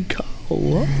booty Kyle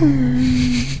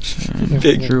Lowry.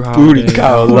 Big booty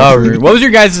Kyle Lowry. What was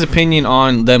your guys' opinion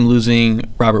on them losing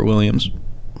Robert Williams?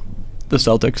 The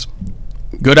Celtics.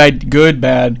 Good,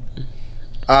 bad.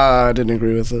 I didn't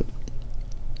agree with it.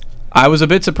 I was a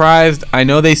bit surprised. I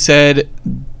know they said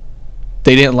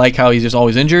they didn't like how he's just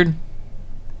always injured,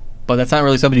 but that's not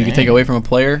really something you can take away from a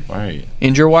player, right?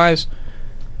 Injury-wise.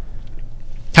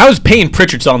 How is Payton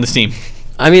Pritchard still on this team?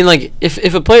 I mean, like,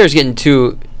 if a player's getting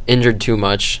injured too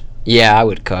much, yeah, I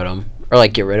would cut him or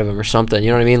like get rid of him or something. You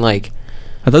know what I mean? Like,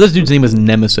 I thought this dude's name was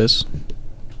Nemesis.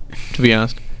 To be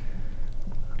honest.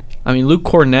 I mean, Luke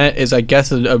Cornett is, I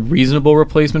guess, a reasonable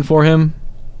replacement for him.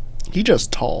 He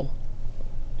just tall.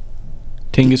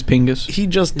 Tingus Pingus. He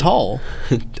just tall.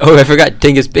 Oh, I forgot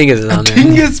Tingus Pingus is on there.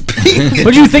 Tingus Pingus.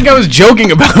 What do you think I was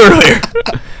joking about earlier?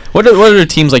 What other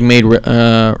teams like made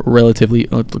relatively?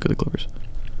 Oh, let's look at the Clippers.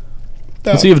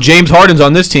 Let's see if James Harden's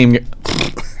on this team.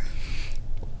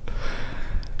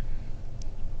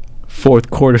 Fourth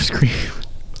quarter screen.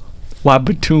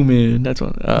 Wabatuman. That's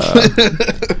one.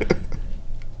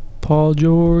 Paul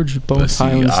George, both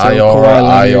IR.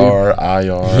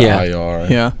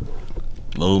 Yeah.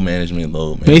 Load management.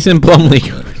 Mason Plumlee.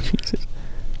 Jesus.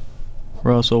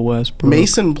 Russell Westbrook.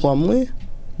 Mason Plumlee?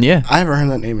 Yeah. I haven't heard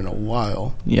that name in a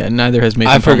while. Yeah, neither has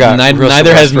Mason I forgot.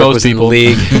 Neither has most people.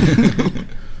 I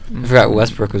forgot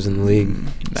Westbrook was in the league.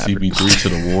 CP3 to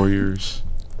the Warriors.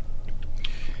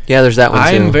 Yeah, there's that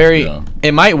one too.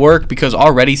 It might work because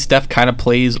already Steph kind of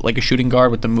plays like a shooting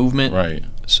guard with the movement. Right.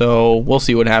 So we'll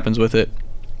see what happens with it.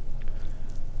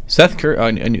 Seth Curry. Oh,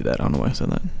 I knew that. I don't know why I said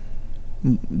that.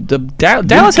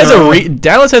 Dallas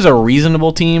has a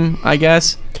reasonable team, I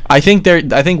guess. I think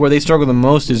where they struggle the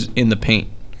most is in the paint.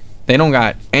 They don't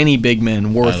got any big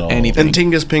men worth anything. And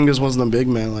Tingus Pingus wasn't a big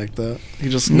man like that.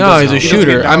 He's a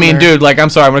shooter. I mean, dude, like, I'm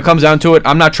sorry. When it comes down to it,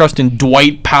 I'm not trusting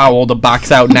Dwight Powell to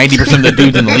box out 90% of the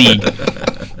dudes in the league.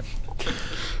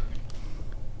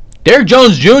 Derrick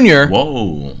Jones Jr.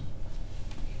 Whoa.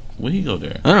 Where'd he go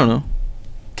there? I don't know.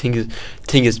 Tingus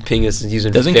Pingus is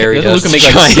using doesn't fairy dust. Luka make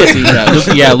like 60?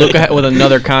 Yeah, Luka with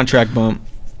another contract bump.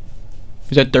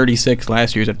 He's at 36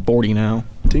 last year. He's at 40 now.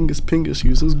 Tingus Pingus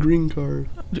uses green card.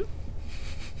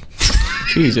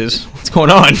 Jesus, what's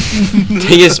going on?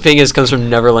 Tingus Pingus comes from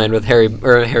Neverland with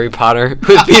Harry Potter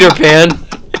with Peter Pan.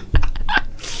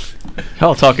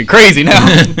 Y'all talking crazy now.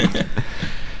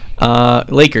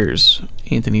 Lakers.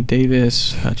 Anthony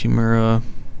Davis, Hachimura.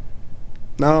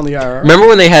 Not on the IR. Remember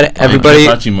when they had everybody?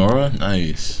 Hachimura?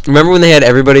 Nice. Remember when they had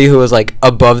everybody who was like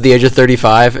above the age of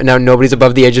 35, and now nobody's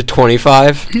above the age of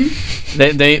 25?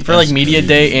 They for like media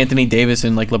day, Anthony Davis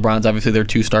and like LeBron's obviously they're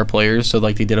 2-star players, so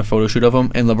like they did a photo shoot of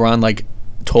them, and LeBron like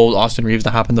told Austin Reeves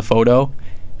to hop in the photo.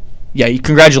 Yeah,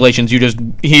 congratulations.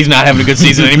 He's not having a good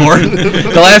season anymore.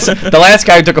 The last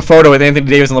guy who took a photo with Anthony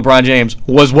Davis and LeBron James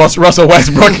was Russell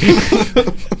Westbrook.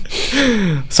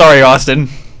 Sorry, Austin.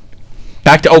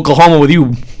 Back to Oklahoma with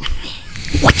you.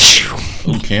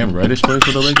 Oh, Cam Reddish plays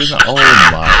for the Lakers? Oh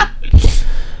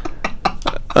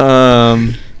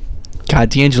my. God,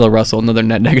 D'Angelo Russell, another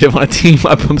net negative on a team.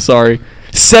 I'm sorry.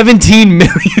 $17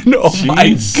 million. Oh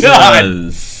Jesus. My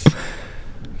God.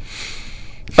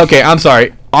 Okay, I'm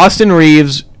sorry. Austin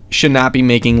Reeves should not be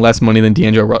making less money than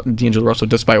D'Angelo Russell,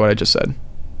 despite what I just said.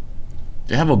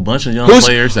 They have a bunch of young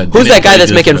players that. Who's that guy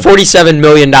that's making $47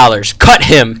 million? Cut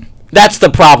him. That's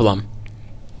the problem.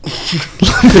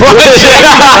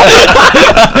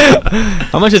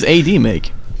 How much does AD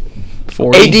make?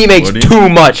 AD makes 40? too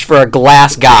much for a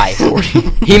glass guy.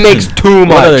 He makes too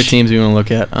much. What other teams do you want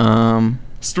to look at?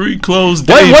 Street clothes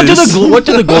Davis. What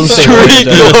do the Golden State Street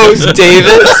Warriors clothes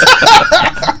Davis.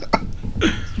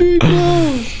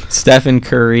 Stephen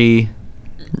Curry,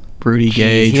 Rudy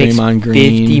Gay, He makes Draymond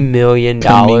Green, $50 million.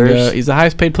 Kuminga. He's the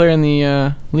highest paid player in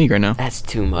the league right now. That's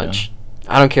too much.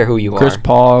 I don't care who you Chris are.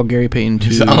 Paul, Gary Payton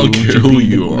too. I don't care who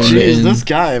you are. Jeez, this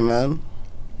guy, man.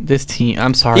 This team.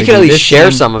 I'm sorry. He could at dude, least this share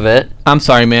team- some of it. I'm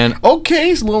sorry, man. Okay,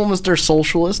 he's little Mr.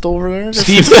 Socialist over there.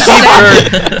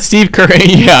 Steve Curry.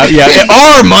 Yeah.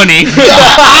 Our money.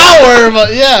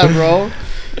 Yeah, bro.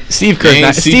 Steve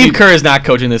Kerr is not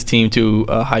coaching this team to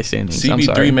high standings. I'm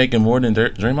sorry. CP3 making more than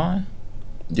Draymond?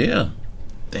 Yeah.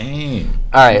 Dang.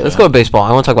 All right, let's go to baseball.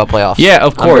 I want to talk about playoffs. Yeah,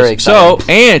 of I'm very course. excited.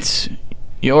 So, Ants,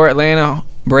 your Atlanta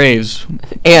Braves.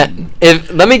 And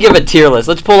let me give a tier list.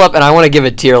 Let's pull up, and I want to give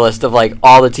a tier list of like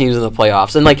all the teams in the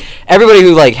playoffs. And like everybody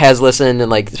who like has listened,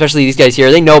 and like especially these guys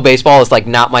here, they know baseball is like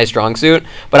not my strong suit.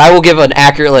 But I will give an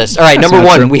accurate list. All right, That's number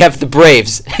not 1, true. we have the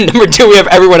Braves. Number 2, we have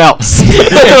everyone else.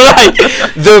 Like,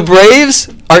 the Braves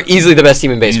are easily the best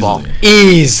team in baseball.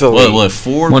 Easily. What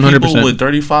 4 100%. people with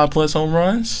 35 plus home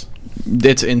runs?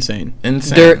 It's insane.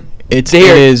 Insane. They're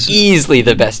easily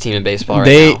the best team in baseball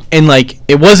right now. And like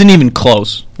it wasn't even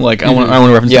close. Like I want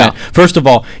to reference that. First of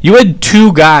all, you had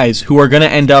 2 guys who are going to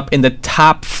end up in the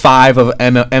top 5 of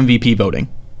MVP voting.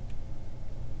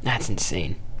 That's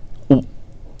insane. And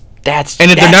if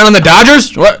they're not on the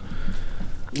Dodgers, what?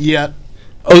 Yeah.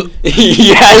 Oh,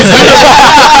 yes.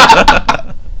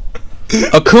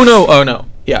 Acuna. Oh no.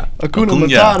 Yeah. Acuna Acuna.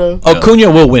 Matata. Yeah.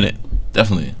 Acuna will win it.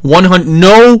 Definitely. 100.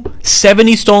 No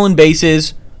 70 stolen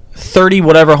bases, 30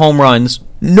 whatever home runs.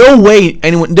 No way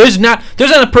anyone. There's not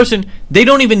a person. They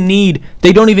don't even need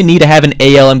to have an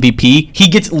AL MVP. He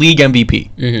gets league MVP.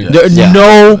 Mm-hmm. There's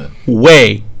no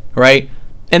way, right?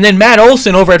 And then Matt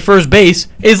Olson over at first base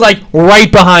is like right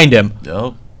behind him.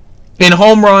 Yep. In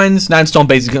home runs, not in stolen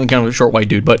bases, he's kind of a short white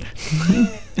dude, but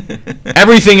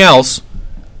everything else.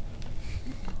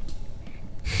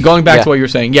 Going back to what you were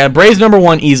saying, yeah, Braves number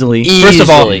 1 easily. First of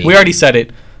all, we already said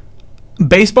it.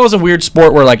 Baseball is a weird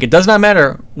sport where like it does not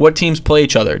matter what teams play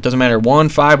each other. It doesn't matter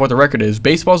 1-5 what the record is.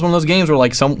 Baseball is one of those games where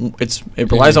like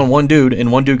it relies on one dude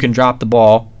and one dude can drop the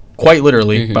ball quite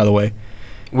literally. By the way,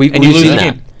 We've you lose seen the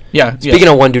that. game. Yeah. Speaking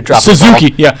of one dude dropping Suzuki,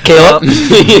 the ball, yeah, Caleb.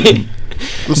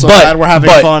 I'm so glad we're having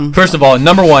fun. First of all,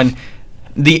 number 1,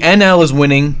 the NL is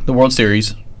winning the World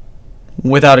Series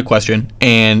without a question,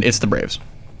 and it's the Braves.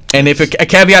 And if a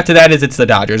caveat to that is it's the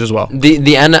Dodgers as well. The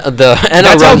NL That's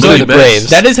how runs through good the Braves.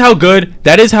 That is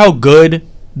how good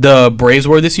the Braves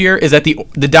were this year. Is that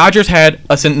the Dodgers had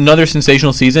another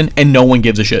sensational season and no one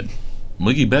gives a shit.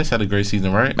 Mookie Betts had a great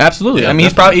season, right? Absolutely. Yeah, I mean,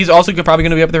 he's also probably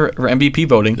going to be up there for MVP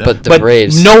voting. Yeah. But the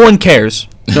Braves. No one cares.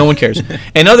 No one cares.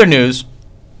 In other news,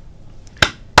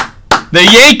 the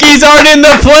Yankees aren't in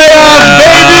the playoffs,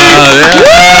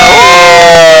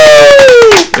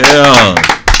 baby. Yeah.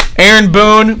 Aaron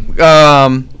Boone,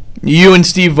 you and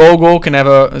Steve Vogel can have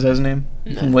is that his name?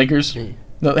 From Lakers?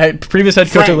 No, previous head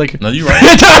coach of Lakers. No, you're right.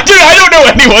 Dude, I don't know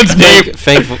anyone's name.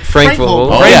 Frank Vogel. Frank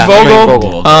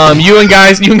Vogel. You and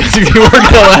guys are working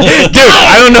a lot. Dude,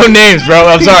 I don't know names, bro.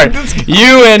 I'm sorry.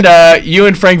 You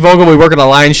and Frank Vogel will be working a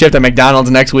line shift at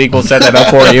McDonald's next week. We'll set that up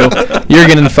for you. You're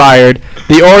getting fired.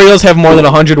 The Orioles have more than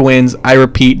 100 wins. I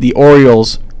repeat, the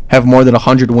Orioles have more than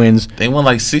 100 wins. They won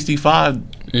like 65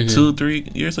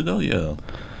 2-3 years ago. Yeah.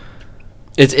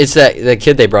 It's that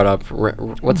kid they brought up.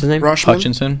 What's his name? Rushman?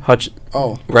 Hutchinson.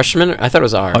 Rushman? I thought it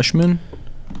was R. Hushman.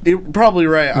 You're probably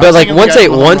right. But like once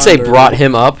they brought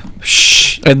him up,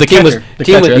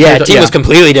 The team was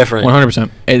completely different. 100%.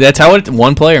 That's how it.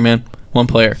 One player, man. One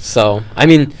player. So I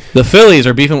mean, the Phillies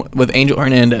are beefing with Angel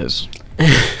Hernandez.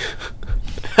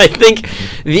 I think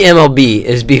the MLB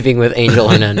is beefing with Angel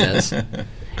Hernandez.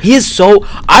 He is so.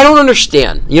 I don't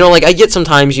understand. You know, like I get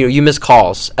sometimes you miss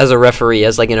calls as a referee,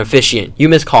 as like an officiant. You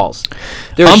miss calls.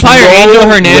 Umpire Angel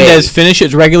Hernandez finished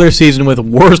its regular season with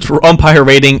worst umpire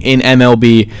rating in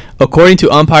MLB. According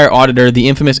to umpire auditor, the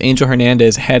infamous Angel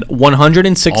Hernandez had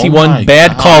 161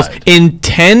 bad calls in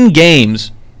 10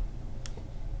 games.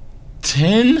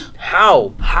 10?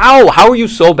 How are you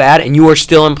so bad and you are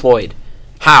still employed?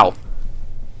 How?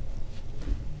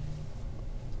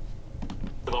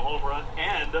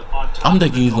 I'm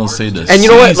thinking he's gonna say this. And you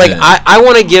know what? Like I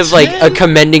want to give like a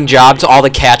commending job to all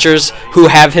the catchers who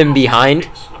have him behind,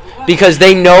 because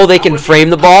they know they can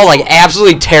frame the ball like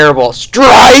absolutely terrible.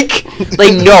 Strike!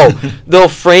 They know they'll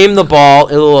frame the ball.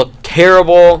 It'll look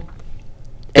terrible.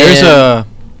 There's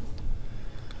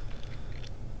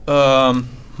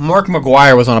Mark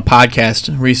McGuire was on a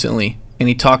podcast recently, and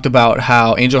he talked about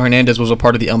how Angel Hernandez was a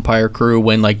part of the umpire crew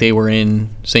when like they were in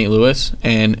St. Louis,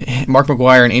 and Mark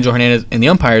McGwire and Angel Hernandez and the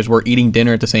umpires were eating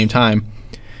dinner at the same time,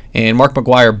 and Mark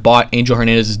McGwire bought Angel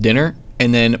Hernandez's dinner,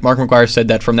 and then Mark McGwire said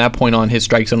that from that point on his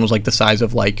strike zone was like the size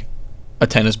of like a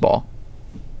tennis ball.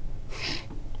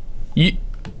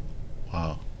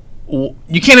 Wow.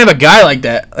 You can't have a guy like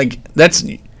that. Like that's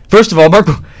first of all, Mark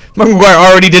McGwire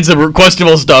already did some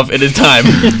questionable stuff in his time.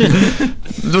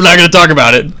 We're not going to talk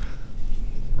about it.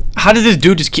 How does this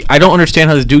dude just keep... I don't understand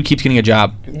how this dude keeps getting a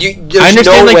job. I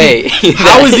understand, no way.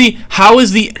 How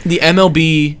is the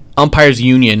MLB umpires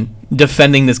union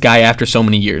defending this guy after so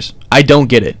many years? I don't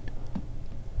get it.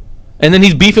 And then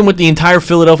he's beefing with the entire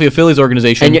Philadelphia Phillies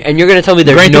organization. And you're going to tell me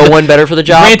there's no one better for the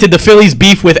job? Granted, the Phillies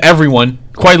beef with everyone.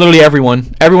 Quite literally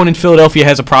everyone. Everyone in Philadelphia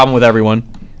has a problem with everyone.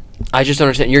 I just don't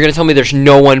understand. You're going to tell me there's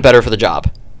no one better for the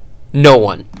job. No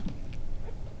one.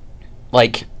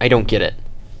 Like, I don't get it.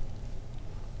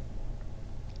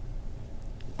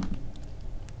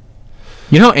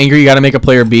 You know how angry you got to make a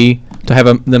player be to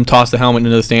have them toss the helmet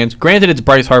into the stands? Granted, it's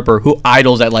Bryce Harper, who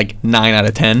idles at like 9 out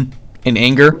of 10 in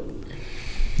anger.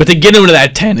 But to get him to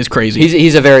that 10 is crazy.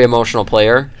 He's a very emotional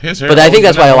player. But I think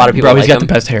that's why a lot of people he's like got him.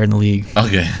 the best hair in the league.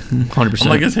 Okay. 100%. I'm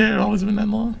like, his hair always been that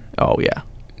long? Oh, yeah.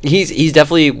 He's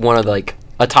definitely one of like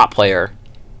a top player.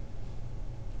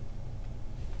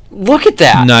 Look at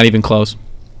that. Not even close.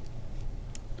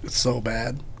 It's so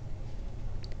bad.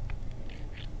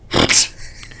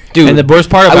 Dude, and the worst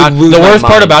part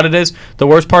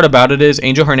about it is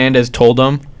Angel Hernandez told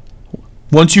him,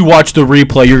 once you watch the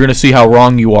replay, you're going to see how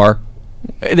wrong you are.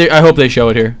 I hope they show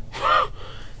it here.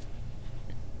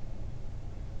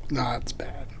 Nah, it's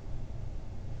bad.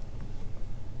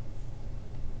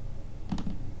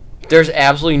 There's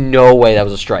absolutely no way that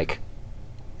was a strike.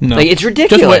 No. Like, it's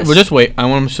ridiculous. Just wait. I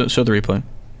want them to show the replay.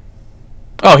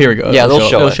 Oh, here we go. Yeah,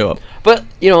 they'll show up. But,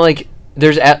 like,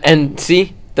 and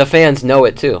see, the fans know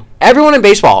it too. Everyone in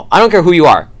baseball, I don't care who you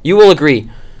are, you will agree.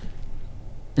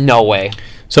 No way.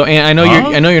 So, and I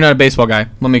know you're not a baseball guy.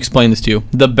 Let me explain this to you.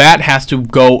 The bat has to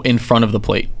go in front of the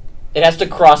plate. It has to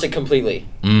cross it completely.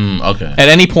 Okay. At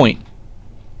any point.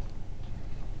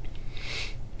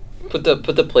 Put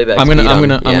the playback. I'm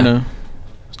gonna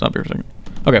stop here for a second.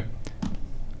 Okay.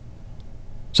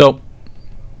 So,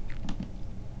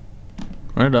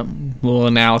 run it up. A little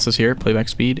analysis here. Playback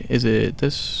speed. Is it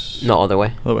this? No, other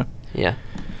way. Other way. Yeah.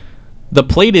 The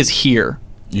plate is here.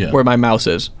 Yeah. Where my mouse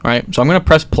is. All right. So I'm gonna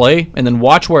press play and then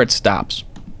watch where it stops.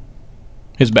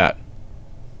 His bat.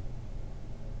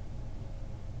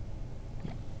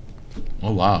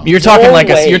 Oh wow. You're talking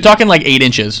you're talking like 8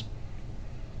 inches.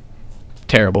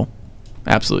 Terrible.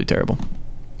 Absolutely terrible.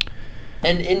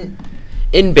 And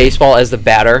in baseball, as the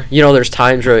batter, there's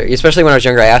times where, especially when I was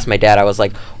younger, I asked my dad, I was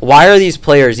like, why are these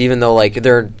players, even though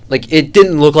they're it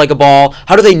didn't look like a ball,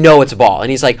 how do they know it's a ball? And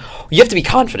he's like, you have to be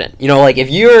confident. If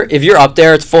you're up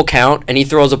there, it's full count, and he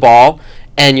throws a ball,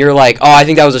 and you're like, oh, I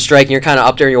think that was a strike, and you're kind of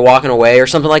up there and you're walking away or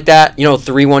something like that,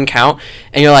 3-1 count,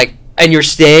 and you're like, and you're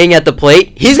staying at the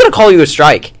plate, he's gonna call you a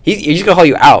strike. He's gonna call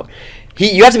you out.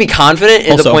 You have to be confident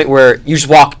in the point where you just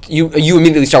walk. You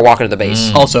immediately start walking to the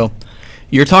base. Also,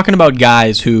 you're talking about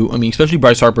guys who, especially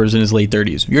Bryce Harper is in his late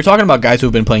 30s. You're talking about guys who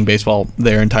have been playing baseball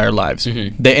their entire lives.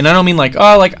 Mm-hmm. And I don't mean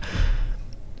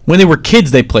when they were kids,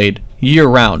 they played year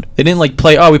round. They didn't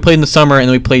play. Oh, we played in the summer and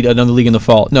then we played another league in the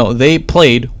fall. No, they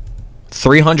played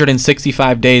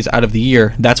 365 days out of the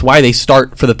year. That's why they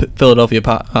start for the Philadelphia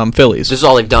Phillies. This is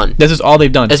all they've done.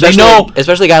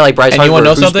 Especially a guy like Bryce Harper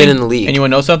who's been in the league. And you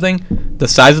want to know something? The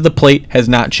size of the plate has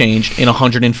not changed in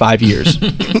 105 years.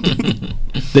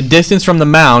 The distance from the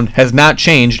mound has not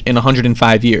changed in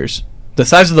 105 years. The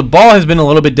size of the ball has been a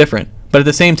little bit different, but at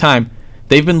the same time,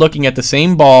 they've been looking at the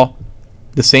same ball,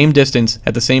 the same distance,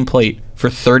 at the same plate for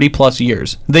 30 plus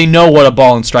years. They know what a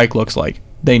ball and strike looks like.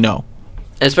 They know.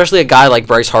 And especially a guy like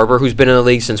Bryce Harper, who's been in the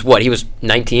league since he was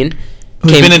 19.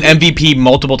 Who's been an MVP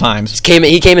multiple times.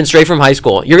 He came in straight from high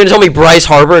school. You're going to tell me Bryce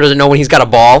Harper doesn't know when he's got a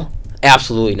ball?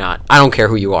 Absolutely not. I don't care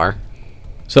who you are.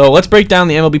 So let's break down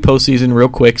the MLB postseason real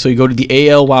quick. So you go to the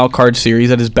AL Wild Card Series.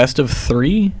 That is best of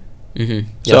 3. Mm-hmm.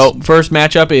 So first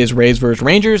matchup is Rays versus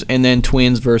Rangers, and then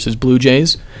Twins versus Blue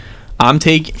Jays. I am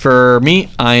taking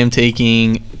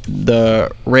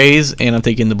the Rays, and I'm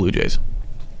taking the Blue Jays.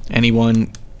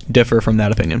 Anyone differ from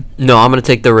that opinion? No, I'm going to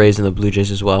take the Rays and the Blue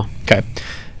Jays as well. Okay.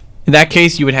 In that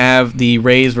case, you would have the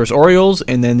Rays versus Orioles,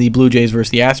 and then the Blue Jays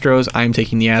versus the Astros. I'm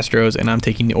taking the Astros, and I'm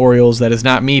taking the Orioles. That is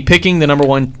not me picking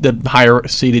the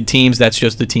higher-seeded teams. That's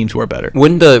just the teams who are better.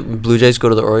 Wouldn't the Blue Jays go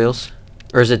to the Orioles?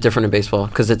 Or is it different in baseball?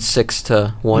 Because it's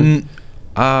 6-1?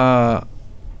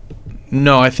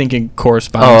 No, I think it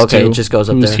corresponds. Oh, okay. To It just goes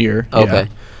up who's there. here. Okay. Yeah.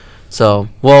 So,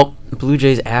 well, Blue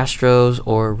Jays, Astros,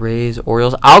 or Rays,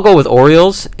 Orioles. I'll go with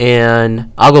Orioles,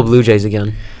 and I'll go Blue Jays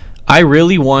again. I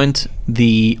really want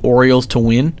the Orioles to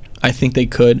win. I think they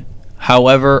could.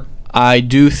 However, I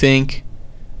do think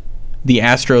the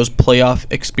Astros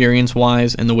playoff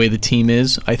experience-wise and the way the team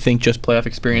is, I think just playoff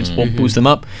experience will boost them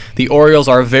up. The Orioles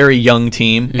are a very young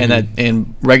team,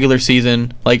 and regular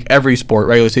season, like every sport,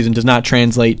 regular season does not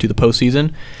translate to the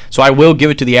postseason. So I will give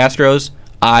it to the Astros.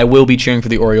 I will be cheering for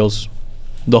the Orioles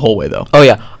the whole way, though. Oh,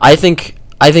 yeah. I think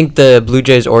the Blue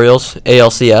Jays, Orioles,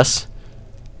 ALCS.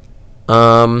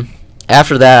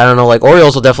 After that, I don't know. Like,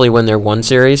 Orioles will definitely win their one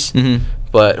series,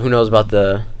 but who knows about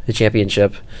the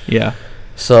championship. Yeah.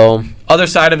 So Other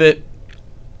side of it,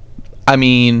 I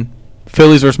mean,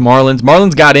 Phillies versus Marlins.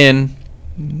 Marlins got in.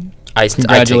 I take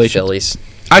Congratulations. Phillies.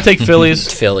 I take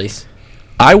Phillies. Phillies.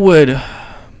 I would, and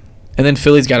then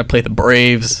Phillies got to play the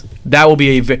Braves. That will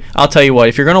be I'll tell you what,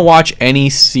 if you're going to watch any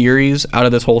series out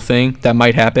of this whole thing, that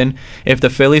might happen. If the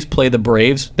Phillies play the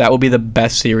Braves, that will be the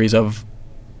best series of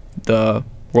the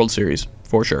World Series,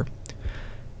 for sure.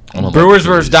 Brewers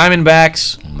versus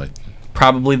Diamondbacks,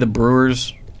 probably the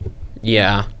Brewers.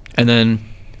 Yeah. And then,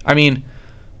 I mean,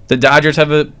 the Dodgers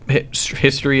have a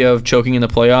history of choking in the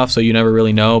playoffs, so you never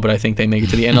really know, but I think they make it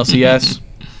to the NLCS.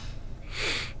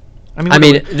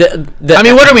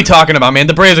 What are we talking about, man?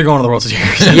 The Braves are going to the World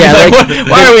Series. Yeah,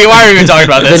 why are we even talking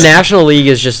about this? The National League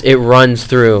is just, it runs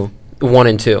through 1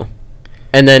 and 2.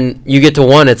 And then you get to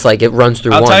 1, it's like it runs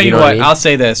through 1. I'll tell you what, what I mean? I'll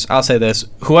say this.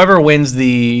 Whoever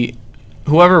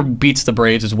beats the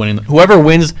Braves is winning. Whoever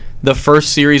wins the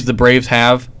first series the Braves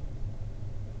have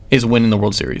is winning the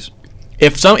World Series.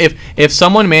 If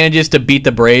someone manages to beat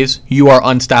the Braves, you are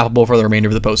unstoppable for the remainder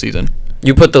of the postseason.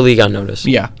 You put the league on notice.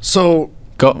 Yeah. So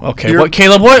go. Okay. What,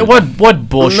 Caleb? What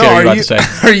bullshit are you about to say?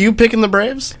 Are you picking the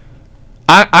Braves?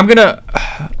 I'm gonna.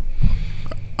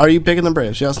 Are you picking the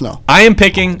Braves? Yes. No. I am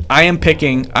picking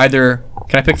either.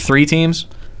 Can I pick 3 teams?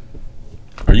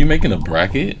 Are you making a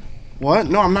bracket? What?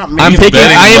 No, I'm not. I am picking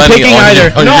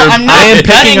either. No, I'm not. I am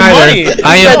picking money.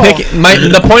 I am picking.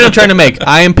 The point I'm trying to make.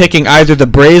 I am picking either the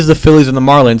Braves, the Phillies, and the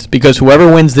Marlins because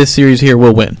whoever wins this series here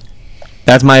will win.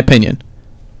 That's my opinion.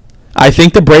 I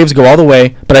think the Braves go all the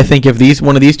way, but I think if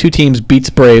one of these 2 teams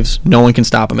beats Braves, no one can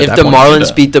stop them. If the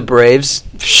Marlins beat the Braves,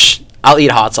 I'll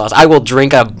eat hot sauce. I will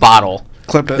drink a bottle.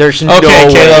 Clip it. There's no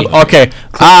Okay, Caleb. way. Okay.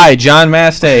 I, John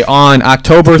Mastey, on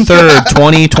October 3rd,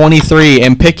 2023,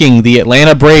 am picking the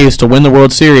Atlanta Braves to win the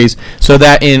World Series so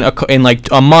that in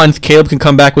like a month, Caleb can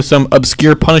come back with some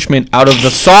obscure punishment out of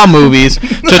the Saw movies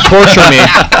to torture me.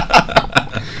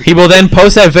 He will then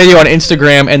post that video on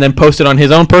Instagram and then post it on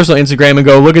his own personal Instagram and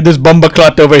go, look at this bumba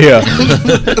clot over here.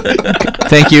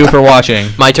 Thank you for watching.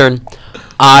 My turn.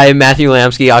 I, Matthew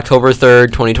Lamsky, October 3rd,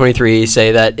 2023,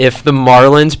 say that if the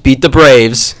Marlins beat the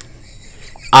Braves,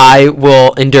 I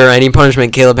will endure any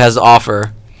punishment Caleb has to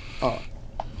offer.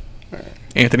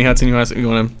 Anthony Hudson, you want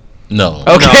to... No.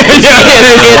 Okay. Ant's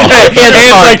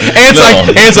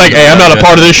like, hey, I'm not a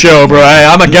part of this show, bro.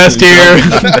 I'm a guest here.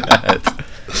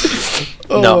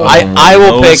 No, I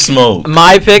will pick... Smoke.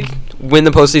 My pick, win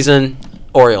the postseason,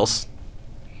 Orioles.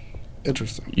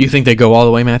 Interesting. You think they go all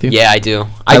the way, Matthew? Yeah, I do.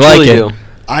 I truly like it. do.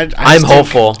 I'm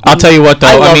hopeful. I'll tell you what, though.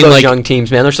 I love those like, young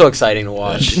teams, man. They're so exciting to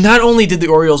watch. not only did the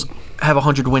Orioles have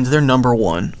 100 wins, they're number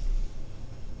 1.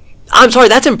 I'm sorry,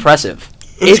 that's impressive.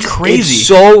 It's crazy. It's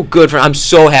so good I'm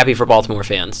so happy for Baltimore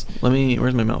fans.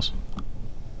 Where's my mouse?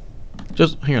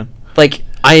 Just hang on. Like,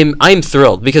 I'm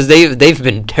thrilled because they've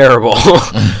been terrible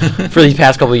for these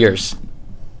past couple of years.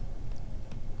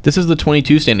 This is the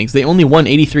 22 standings. They only won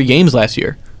 83 games last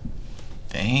year.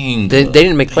 Dang. They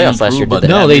didn't make playoffs last year, did they?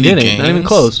 No, they didn't. Not even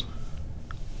close.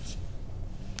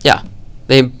 Yeah.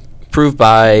 They improved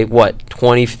by,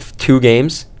 22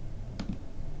 games?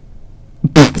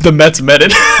 The Mets met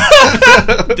it.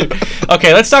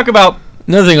 Okay, let's talk about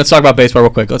another thing. Let's talk about baseball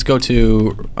real quick. Let's go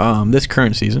to this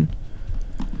current season.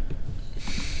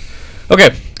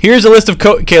 Okay, here's a list of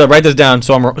Caleb, write this down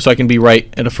so I can be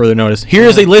right at a further notice.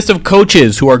 Here's a list of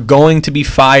coaches who are going to be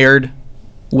fired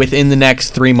within the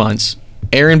next 3 months.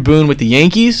 Aaron Boone with the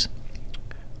Yankees,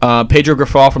 Pedro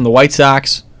Grifol from the White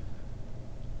Sox,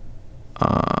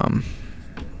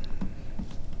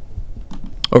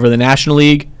 over the National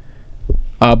League,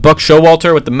 Buck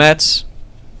Showalter with the Mets,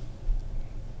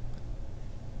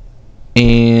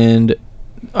 and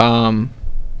I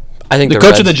think the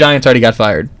coach of the Giants already got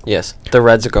fired. Yes, the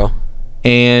Reds go.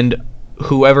 And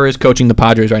whoever is coaching the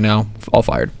Padres right now, all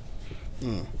fired.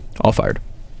 All fired.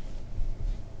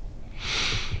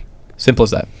 Simple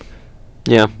as that.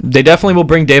 Yeah. They definitely will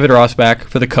bring David Ross back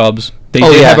for the Cubs They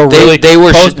did have a really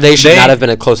they should not have been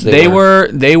as close as they were.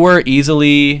 They were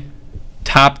easily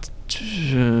top.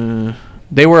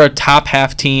 They were a top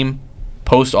half team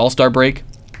post All-Star break,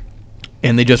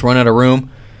 and they just run out of room,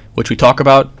 which we talk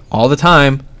about all the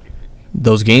time.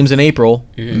 Those games in April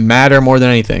matter more than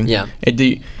anything. Yeah.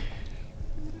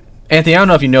 Anthony, I don't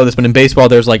know if you know this, but in baseball,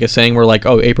 there's like a saying where like,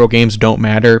 oh, April games don't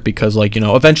matter because like, you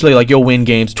know, eventually like you'll win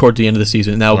games towards the end of the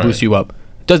season, and that will boost you up.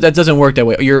 That doesn't work that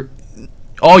way.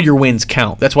 All your wins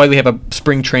count. That's why we have a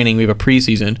spring training, we have a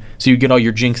preseason, so you get all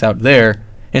your jinx out there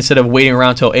instead of waiting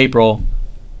around till April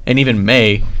and even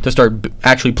May to start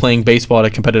actually playing baseball at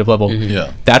a competitive level.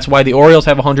 Yeah. That's why the Orioles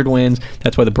have 100 wins.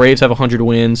 That's why the Braves have 100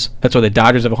 wins. That's why the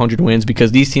Dodgers have 100 wins,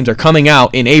 because these teams are coming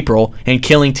out in April and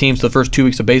killing teams the first 2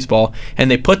 weeks of baseball,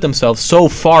 and they put themselves so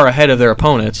far ahead of their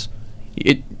opponents.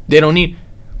 They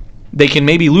can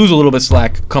maybe lose a little bit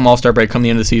slack come All-Star break, come the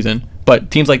end of the season,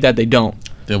 but teams like that, they don't.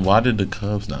 Then why did the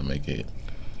Cubs not make it?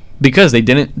 Because they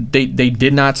didn't. They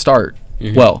did not start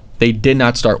well. They did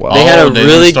not start well. They had they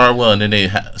didn't start well, and then they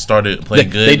started playing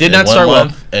good. They did not start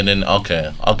well, and then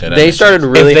okay. They started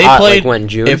really hot, like when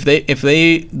June.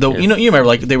 You remember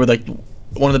like they were like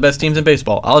one of the best teams in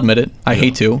baseball. I'll admit it. I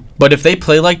hate to, but if they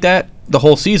play like that the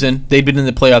whole season, they'd been in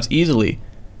the playoffs easily.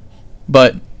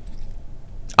 But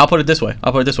I'll put it this way.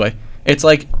 It's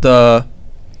like the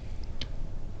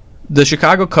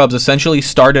Chicago Cubs essentially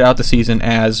started out the season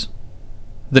as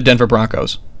the Denver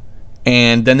Broncos,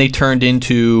 and then they turned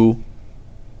into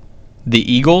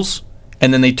the Eagles,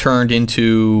 and then they turned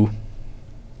into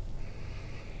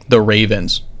the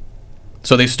Ravens.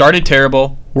 So they started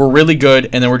terrible, were really good,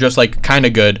 and then were just like kind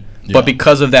of good. Yeah. But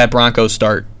because of that Broncos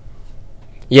start,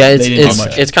 yeah,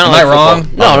 it's kind of like am I wrong?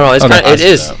 Football. No, it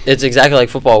is. It's exactly like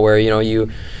football, where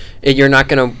you're not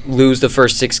going to lose the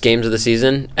first 6 games of the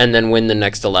season and then win the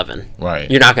next 11. Right.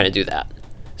 You're not going to do that.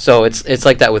 So it's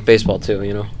like that with baseball too,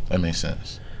 you know. That makes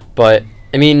sense. But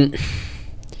I mean,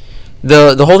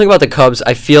 the whole thing about the Cubs,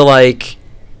 I feel like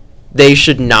they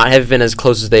should not have been as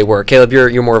close as they were. Caleb,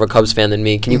 you're more of a Cubs fan than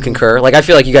me. Can you concur? Like, I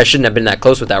feel like you guys shouldn't have been that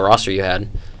close with that roster you had.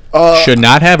 Should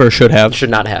not have or should have? Should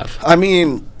not have. I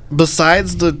mean,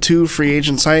 besides the 2 free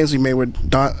agent signings we made with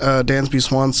Dansby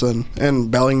Swanson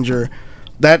and Bellinger,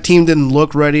 that team didn't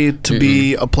look ready to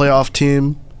be a playoff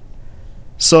team.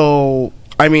 So,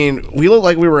 I mean, we looked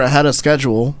like we were ahead of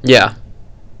schedule. Yeah.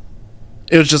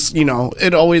 It was just,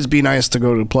 it'd always be nice to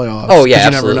go to playoffs. Oh, yeah,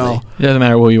 absolutely. You never know. It doesn't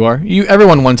matter who you are.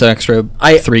 Everyone wants an extra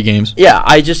 3 games. Yeah,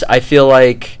 I feel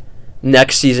like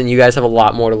next season you guys have a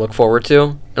lot more to look forward to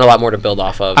and a lot more to build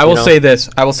off of. I will say this.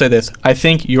 I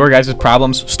think your guys'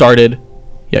 problems started...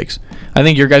 Yikes. I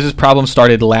think your guys' problems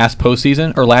started last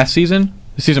postseason, or last season,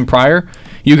 the season prior.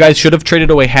 You guys should have traded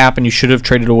away Happ, and you should have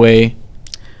traded away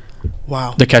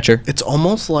the catcher. It's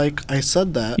almost like I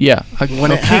said that. Yeah.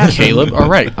 When it happened. Caleb. All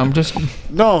right. I'm just...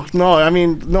 No,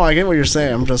 I get what you're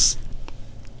saying. I'm just...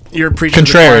 You're preaching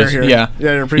Contreras, to the choir here. yeah.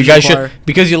 Yeah, you're preaching you guys to the choir.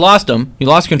 because you lost him. You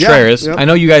lost Contreras. Yeah, yep. I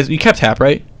know you kept Happ,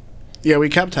 right? Yeah, we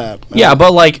kept Happ. Yeah,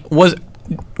 but like, was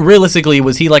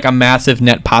he like a massive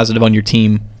net positive on your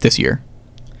team this year?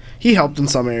 He helped in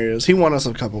some areas. He won us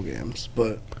a couple games,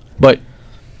 but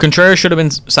Contreras should have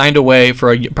been signed away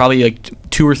for probably like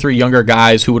 2 or 3 younger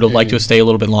guys who would have liked to stay a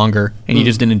little bit longer, and he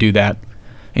just didn't do that.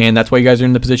 And that's why you guys are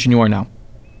in the position you are now.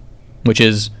 Which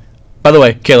is, by the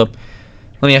way, Caleb,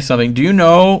 let me ask something. Do you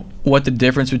know what the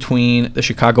difference between the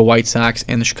Chicago White Sox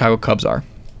and the Chicago Cubs are?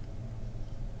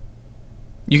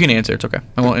 You can answer. It's okay.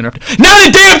 I won't interrupt. Not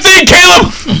a damn thing,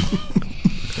 Caleb!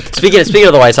 Speaking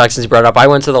of the White Sox, since you brought it up, I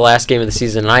went to the last game of the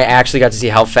season, and I actually got to see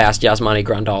how fast Yasmani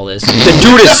Grandal is. The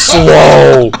dude is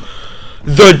slow.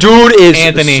 The dude is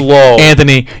slow.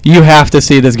 Anthony, you have to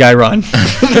see this guy run.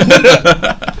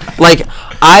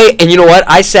 And you know what?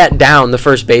 I sat down the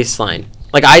first baseline.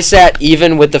 Like, I sat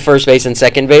even with the first base and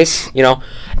second base,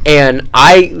 and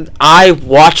I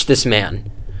watched this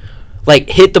man,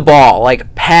 hit the ball,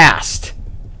 past,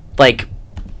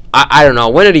 I don't know.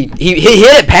 When did he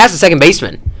hit it past the second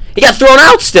baseman. He got thrown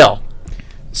out still.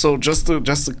 So just to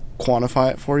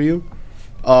quantify it for you,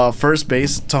 first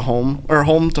base to home, or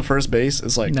home to first base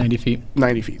is 90 feet.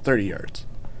 90 feet, 30 yards.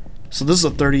 So this is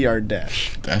a 30-yard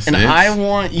dash. That's and it. I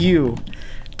want you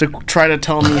to try to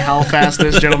tell me how fast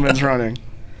this gentleman's running.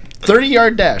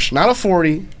 30-yard dash, not a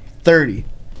 40, 30.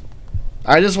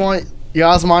 I just want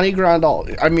Yasmani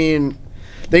Grandal. I mean,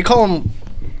 they call him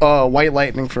White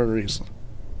Lightning for a reason.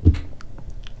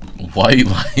 White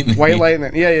Lightning? White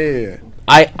Lightning. Yeah.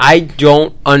 I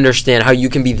don't understand how you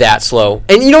can be that slow.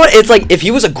 And you know what? It's like, if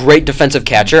he was a great defensive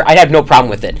catcher, I'd have no problem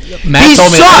with it. Matt he told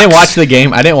sucks! me,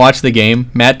 I didn't watch the game.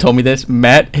 Matt told me this.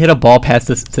 Matt hit a ball past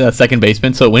the second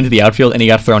baseman, so it went to the outfield, and he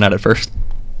got thrown out at first.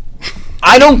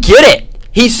 I don't get it.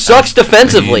 He sucks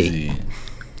defensively. Crazy.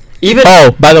 Even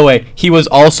Oh, by the way, he was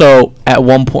also at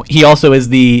one point. He also is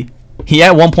the. He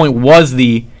at one point was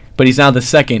the, but he's now the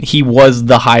second. He was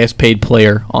the highest paid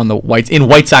player on the in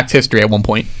White Sox history at one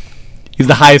point. He's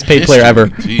the highest paid player ever.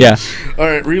 Jeez. Yeah. All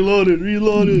right, reload it.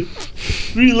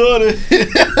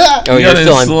 oh, you're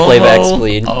still on slow-mo. playback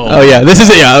speed. Oh yeah, this is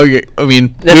it. Yeah, okay. I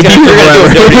mean, That's we'd gonna- be we're gonna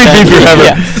do a forever. dirty We'd be penalty. forever.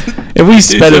 Yeah. If we He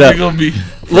sped it said up. we gonna be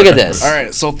Look at this. All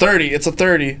right, so 30. It's a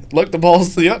 30. Look, the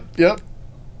ball's. Yep.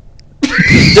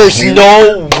 There's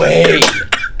no way.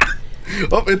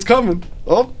 Oh, it's coming.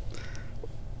 Oh.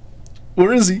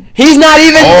 Where is he? He's not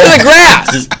even to the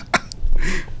grass.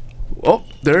 Oh,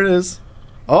 there it is.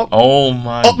 Oh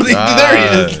my Oh, god. there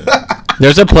he is.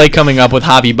 There's a play coming up with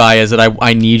Javi Baez that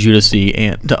I need you to see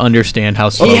and to understand how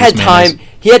slow He had this man is. time.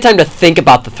 He had time to think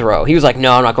about the throw. He was like,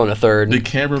 "No, I'm not going to third." The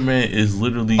cameraman is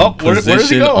literally Oh, where's he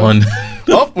positioned going? on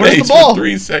Oh, where's the face ball? for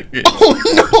 3 seconds.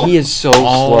 Oh, no. He is so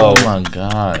Oh slow. my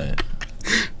god.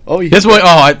 Oh, yeah. This way.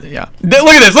 Yeah. Look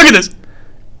at this. Look at this.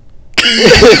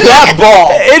 That ball.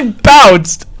 It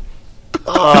bounced.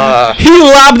 He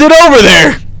lobbed it over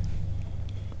there.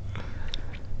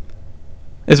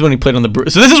 This is when he played on the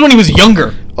Brewers. So this is when he was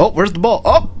younger. Oh, where's the ball?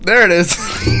 Oh, there it is.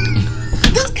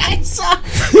 This guy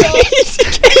sucks.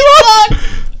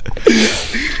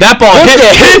 That ball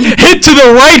hit to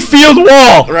the right field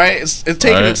wall. Right? It's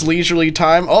taking Right. its leisurely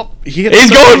time. Oh, he hit He's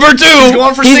the going for 2. He's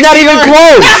going for He's 60 not even yards.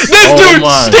 close. This Oh dude's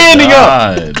my standing up.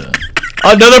 god.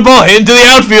 Another ball hit into the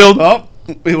outfield. Oh,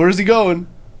 wait, where's he going?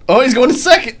 Oh, he's going to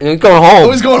second. He's going home.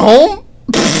 Oh, he's going home?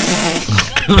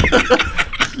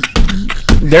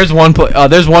 There's one play.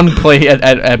 There's one play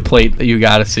at plate that you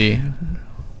gotta see.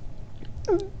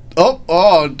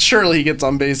 Oh, surely he gets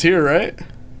on base here, right?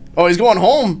 Oh, he's going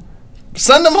home.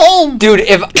 Send him home. Dude,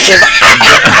 if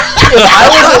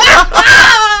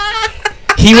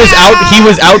He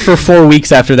was out for 4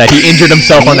 weeks after that. He injured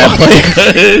himself on that play.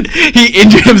 He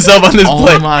injured himself on this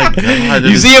play. Oh my god.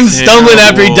 You see him stumbling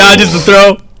after he dodges the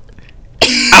throw.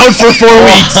 Out for 4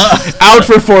 weeks. Out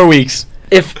for 4 weeks.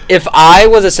 if I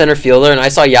was a center fielder and I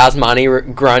saw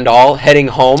Yasmani Grandal heading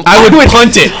home, I would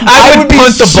punt it. I would be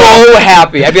punt the so ball.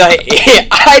 happy. I'd be like,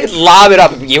 I'd lob it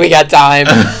up. Yeah, we got time.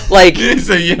 Like, He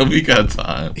said, yeah, we got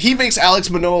time. He makes Alex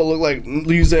Manoah look like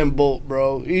Usain Bolt,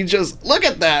 bro. He just look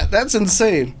at that. That's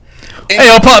insane. Hey,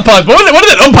 pause. What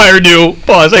did that umpire do?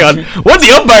 Pause. Hang on. What did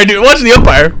the umpire do? Watch the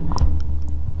umpire.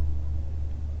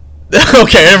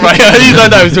 Okay, never mind. He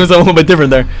thought I was doing something a little bit different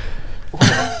there.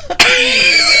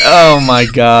 Oh my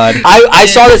god. I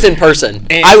saw this in person.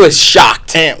 I was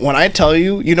shocked. And when I tell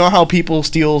you, you know how people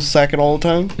steal second all the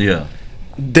time? Yeah.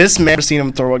 This man, I've seen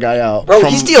him throw a guy out. Bro,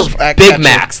 from he steals at Big catcher.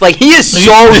 Macs. Like, he is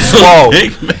so slow.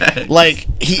 Big man. Like,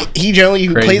 he generally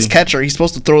Crazy. plays catcher. He's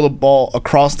supposed to throw the ball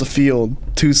across the field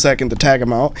 2 seconds to tag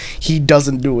him out. He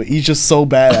doesn't do it. He's just so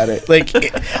bad at it. Like,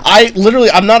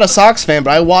 I'm not a Sox fan,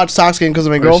 but I watch Sox games because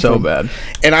of my They're so girlfriend.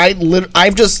 bad. And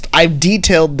I've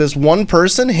detailed this one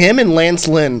person. Him and Lance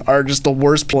Lynn are just the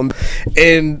worst people.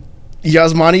 And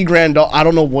Yasmani Grandal, I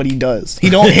don't know what he does.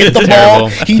 He don't hit the ball. Terrible.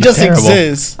 He just Terrible.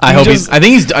 exists. I He hope just, I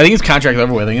think his contract's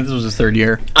over with. I think this was his 3rd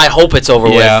year. I hope it's over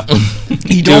Yeah. with.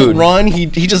 He don't Dude. run. He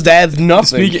just adds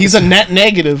nothing. Speaking- He's a net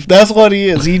negative. That's what he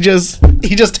is. He just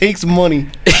takes money.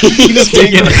 He just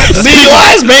takes Speaking-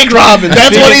 legalized bank robbing.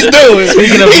 That's what he's doing.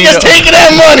 Speaking of He just being- taking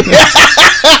that money.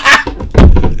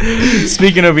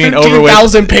 Speaking of being over with.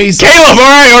 15,000 pesos. Caleb, all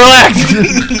right,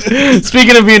 relax.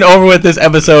 Speaking of being over with, this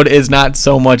episode is not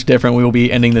so much different. We will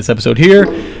be ending this episode here.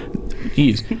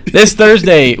 Jeez. This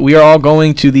Thursday, we are all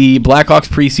going to the Blackhawks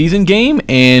preseason game,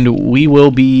 and we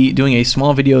will be doing a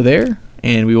small video there,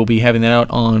 and we will be having that out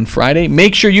on Friday.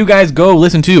 Make sure you guys go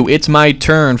listen to It's My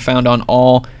Turn, found on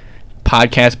all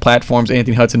podcast platforms.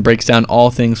 Anthony Hudson breaks down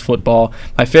all things football.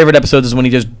 My favorite episodes is when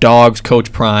he just dogs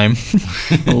Coach Prime.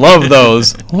 Love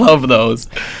those. Love those.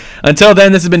 Until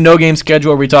then, this has been No Game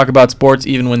Schedule, where we talk about sports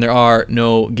even when there are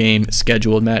no game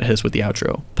scheduled. Matt, hit us with the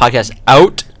outro. Podcast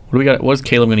out. What do we got? What's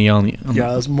Caleb going to yell on the...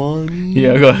 Yasmani.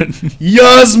 Yeah, go ahead.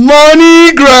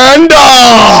 Yasmani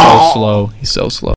Grandal. So slow. He's so slow.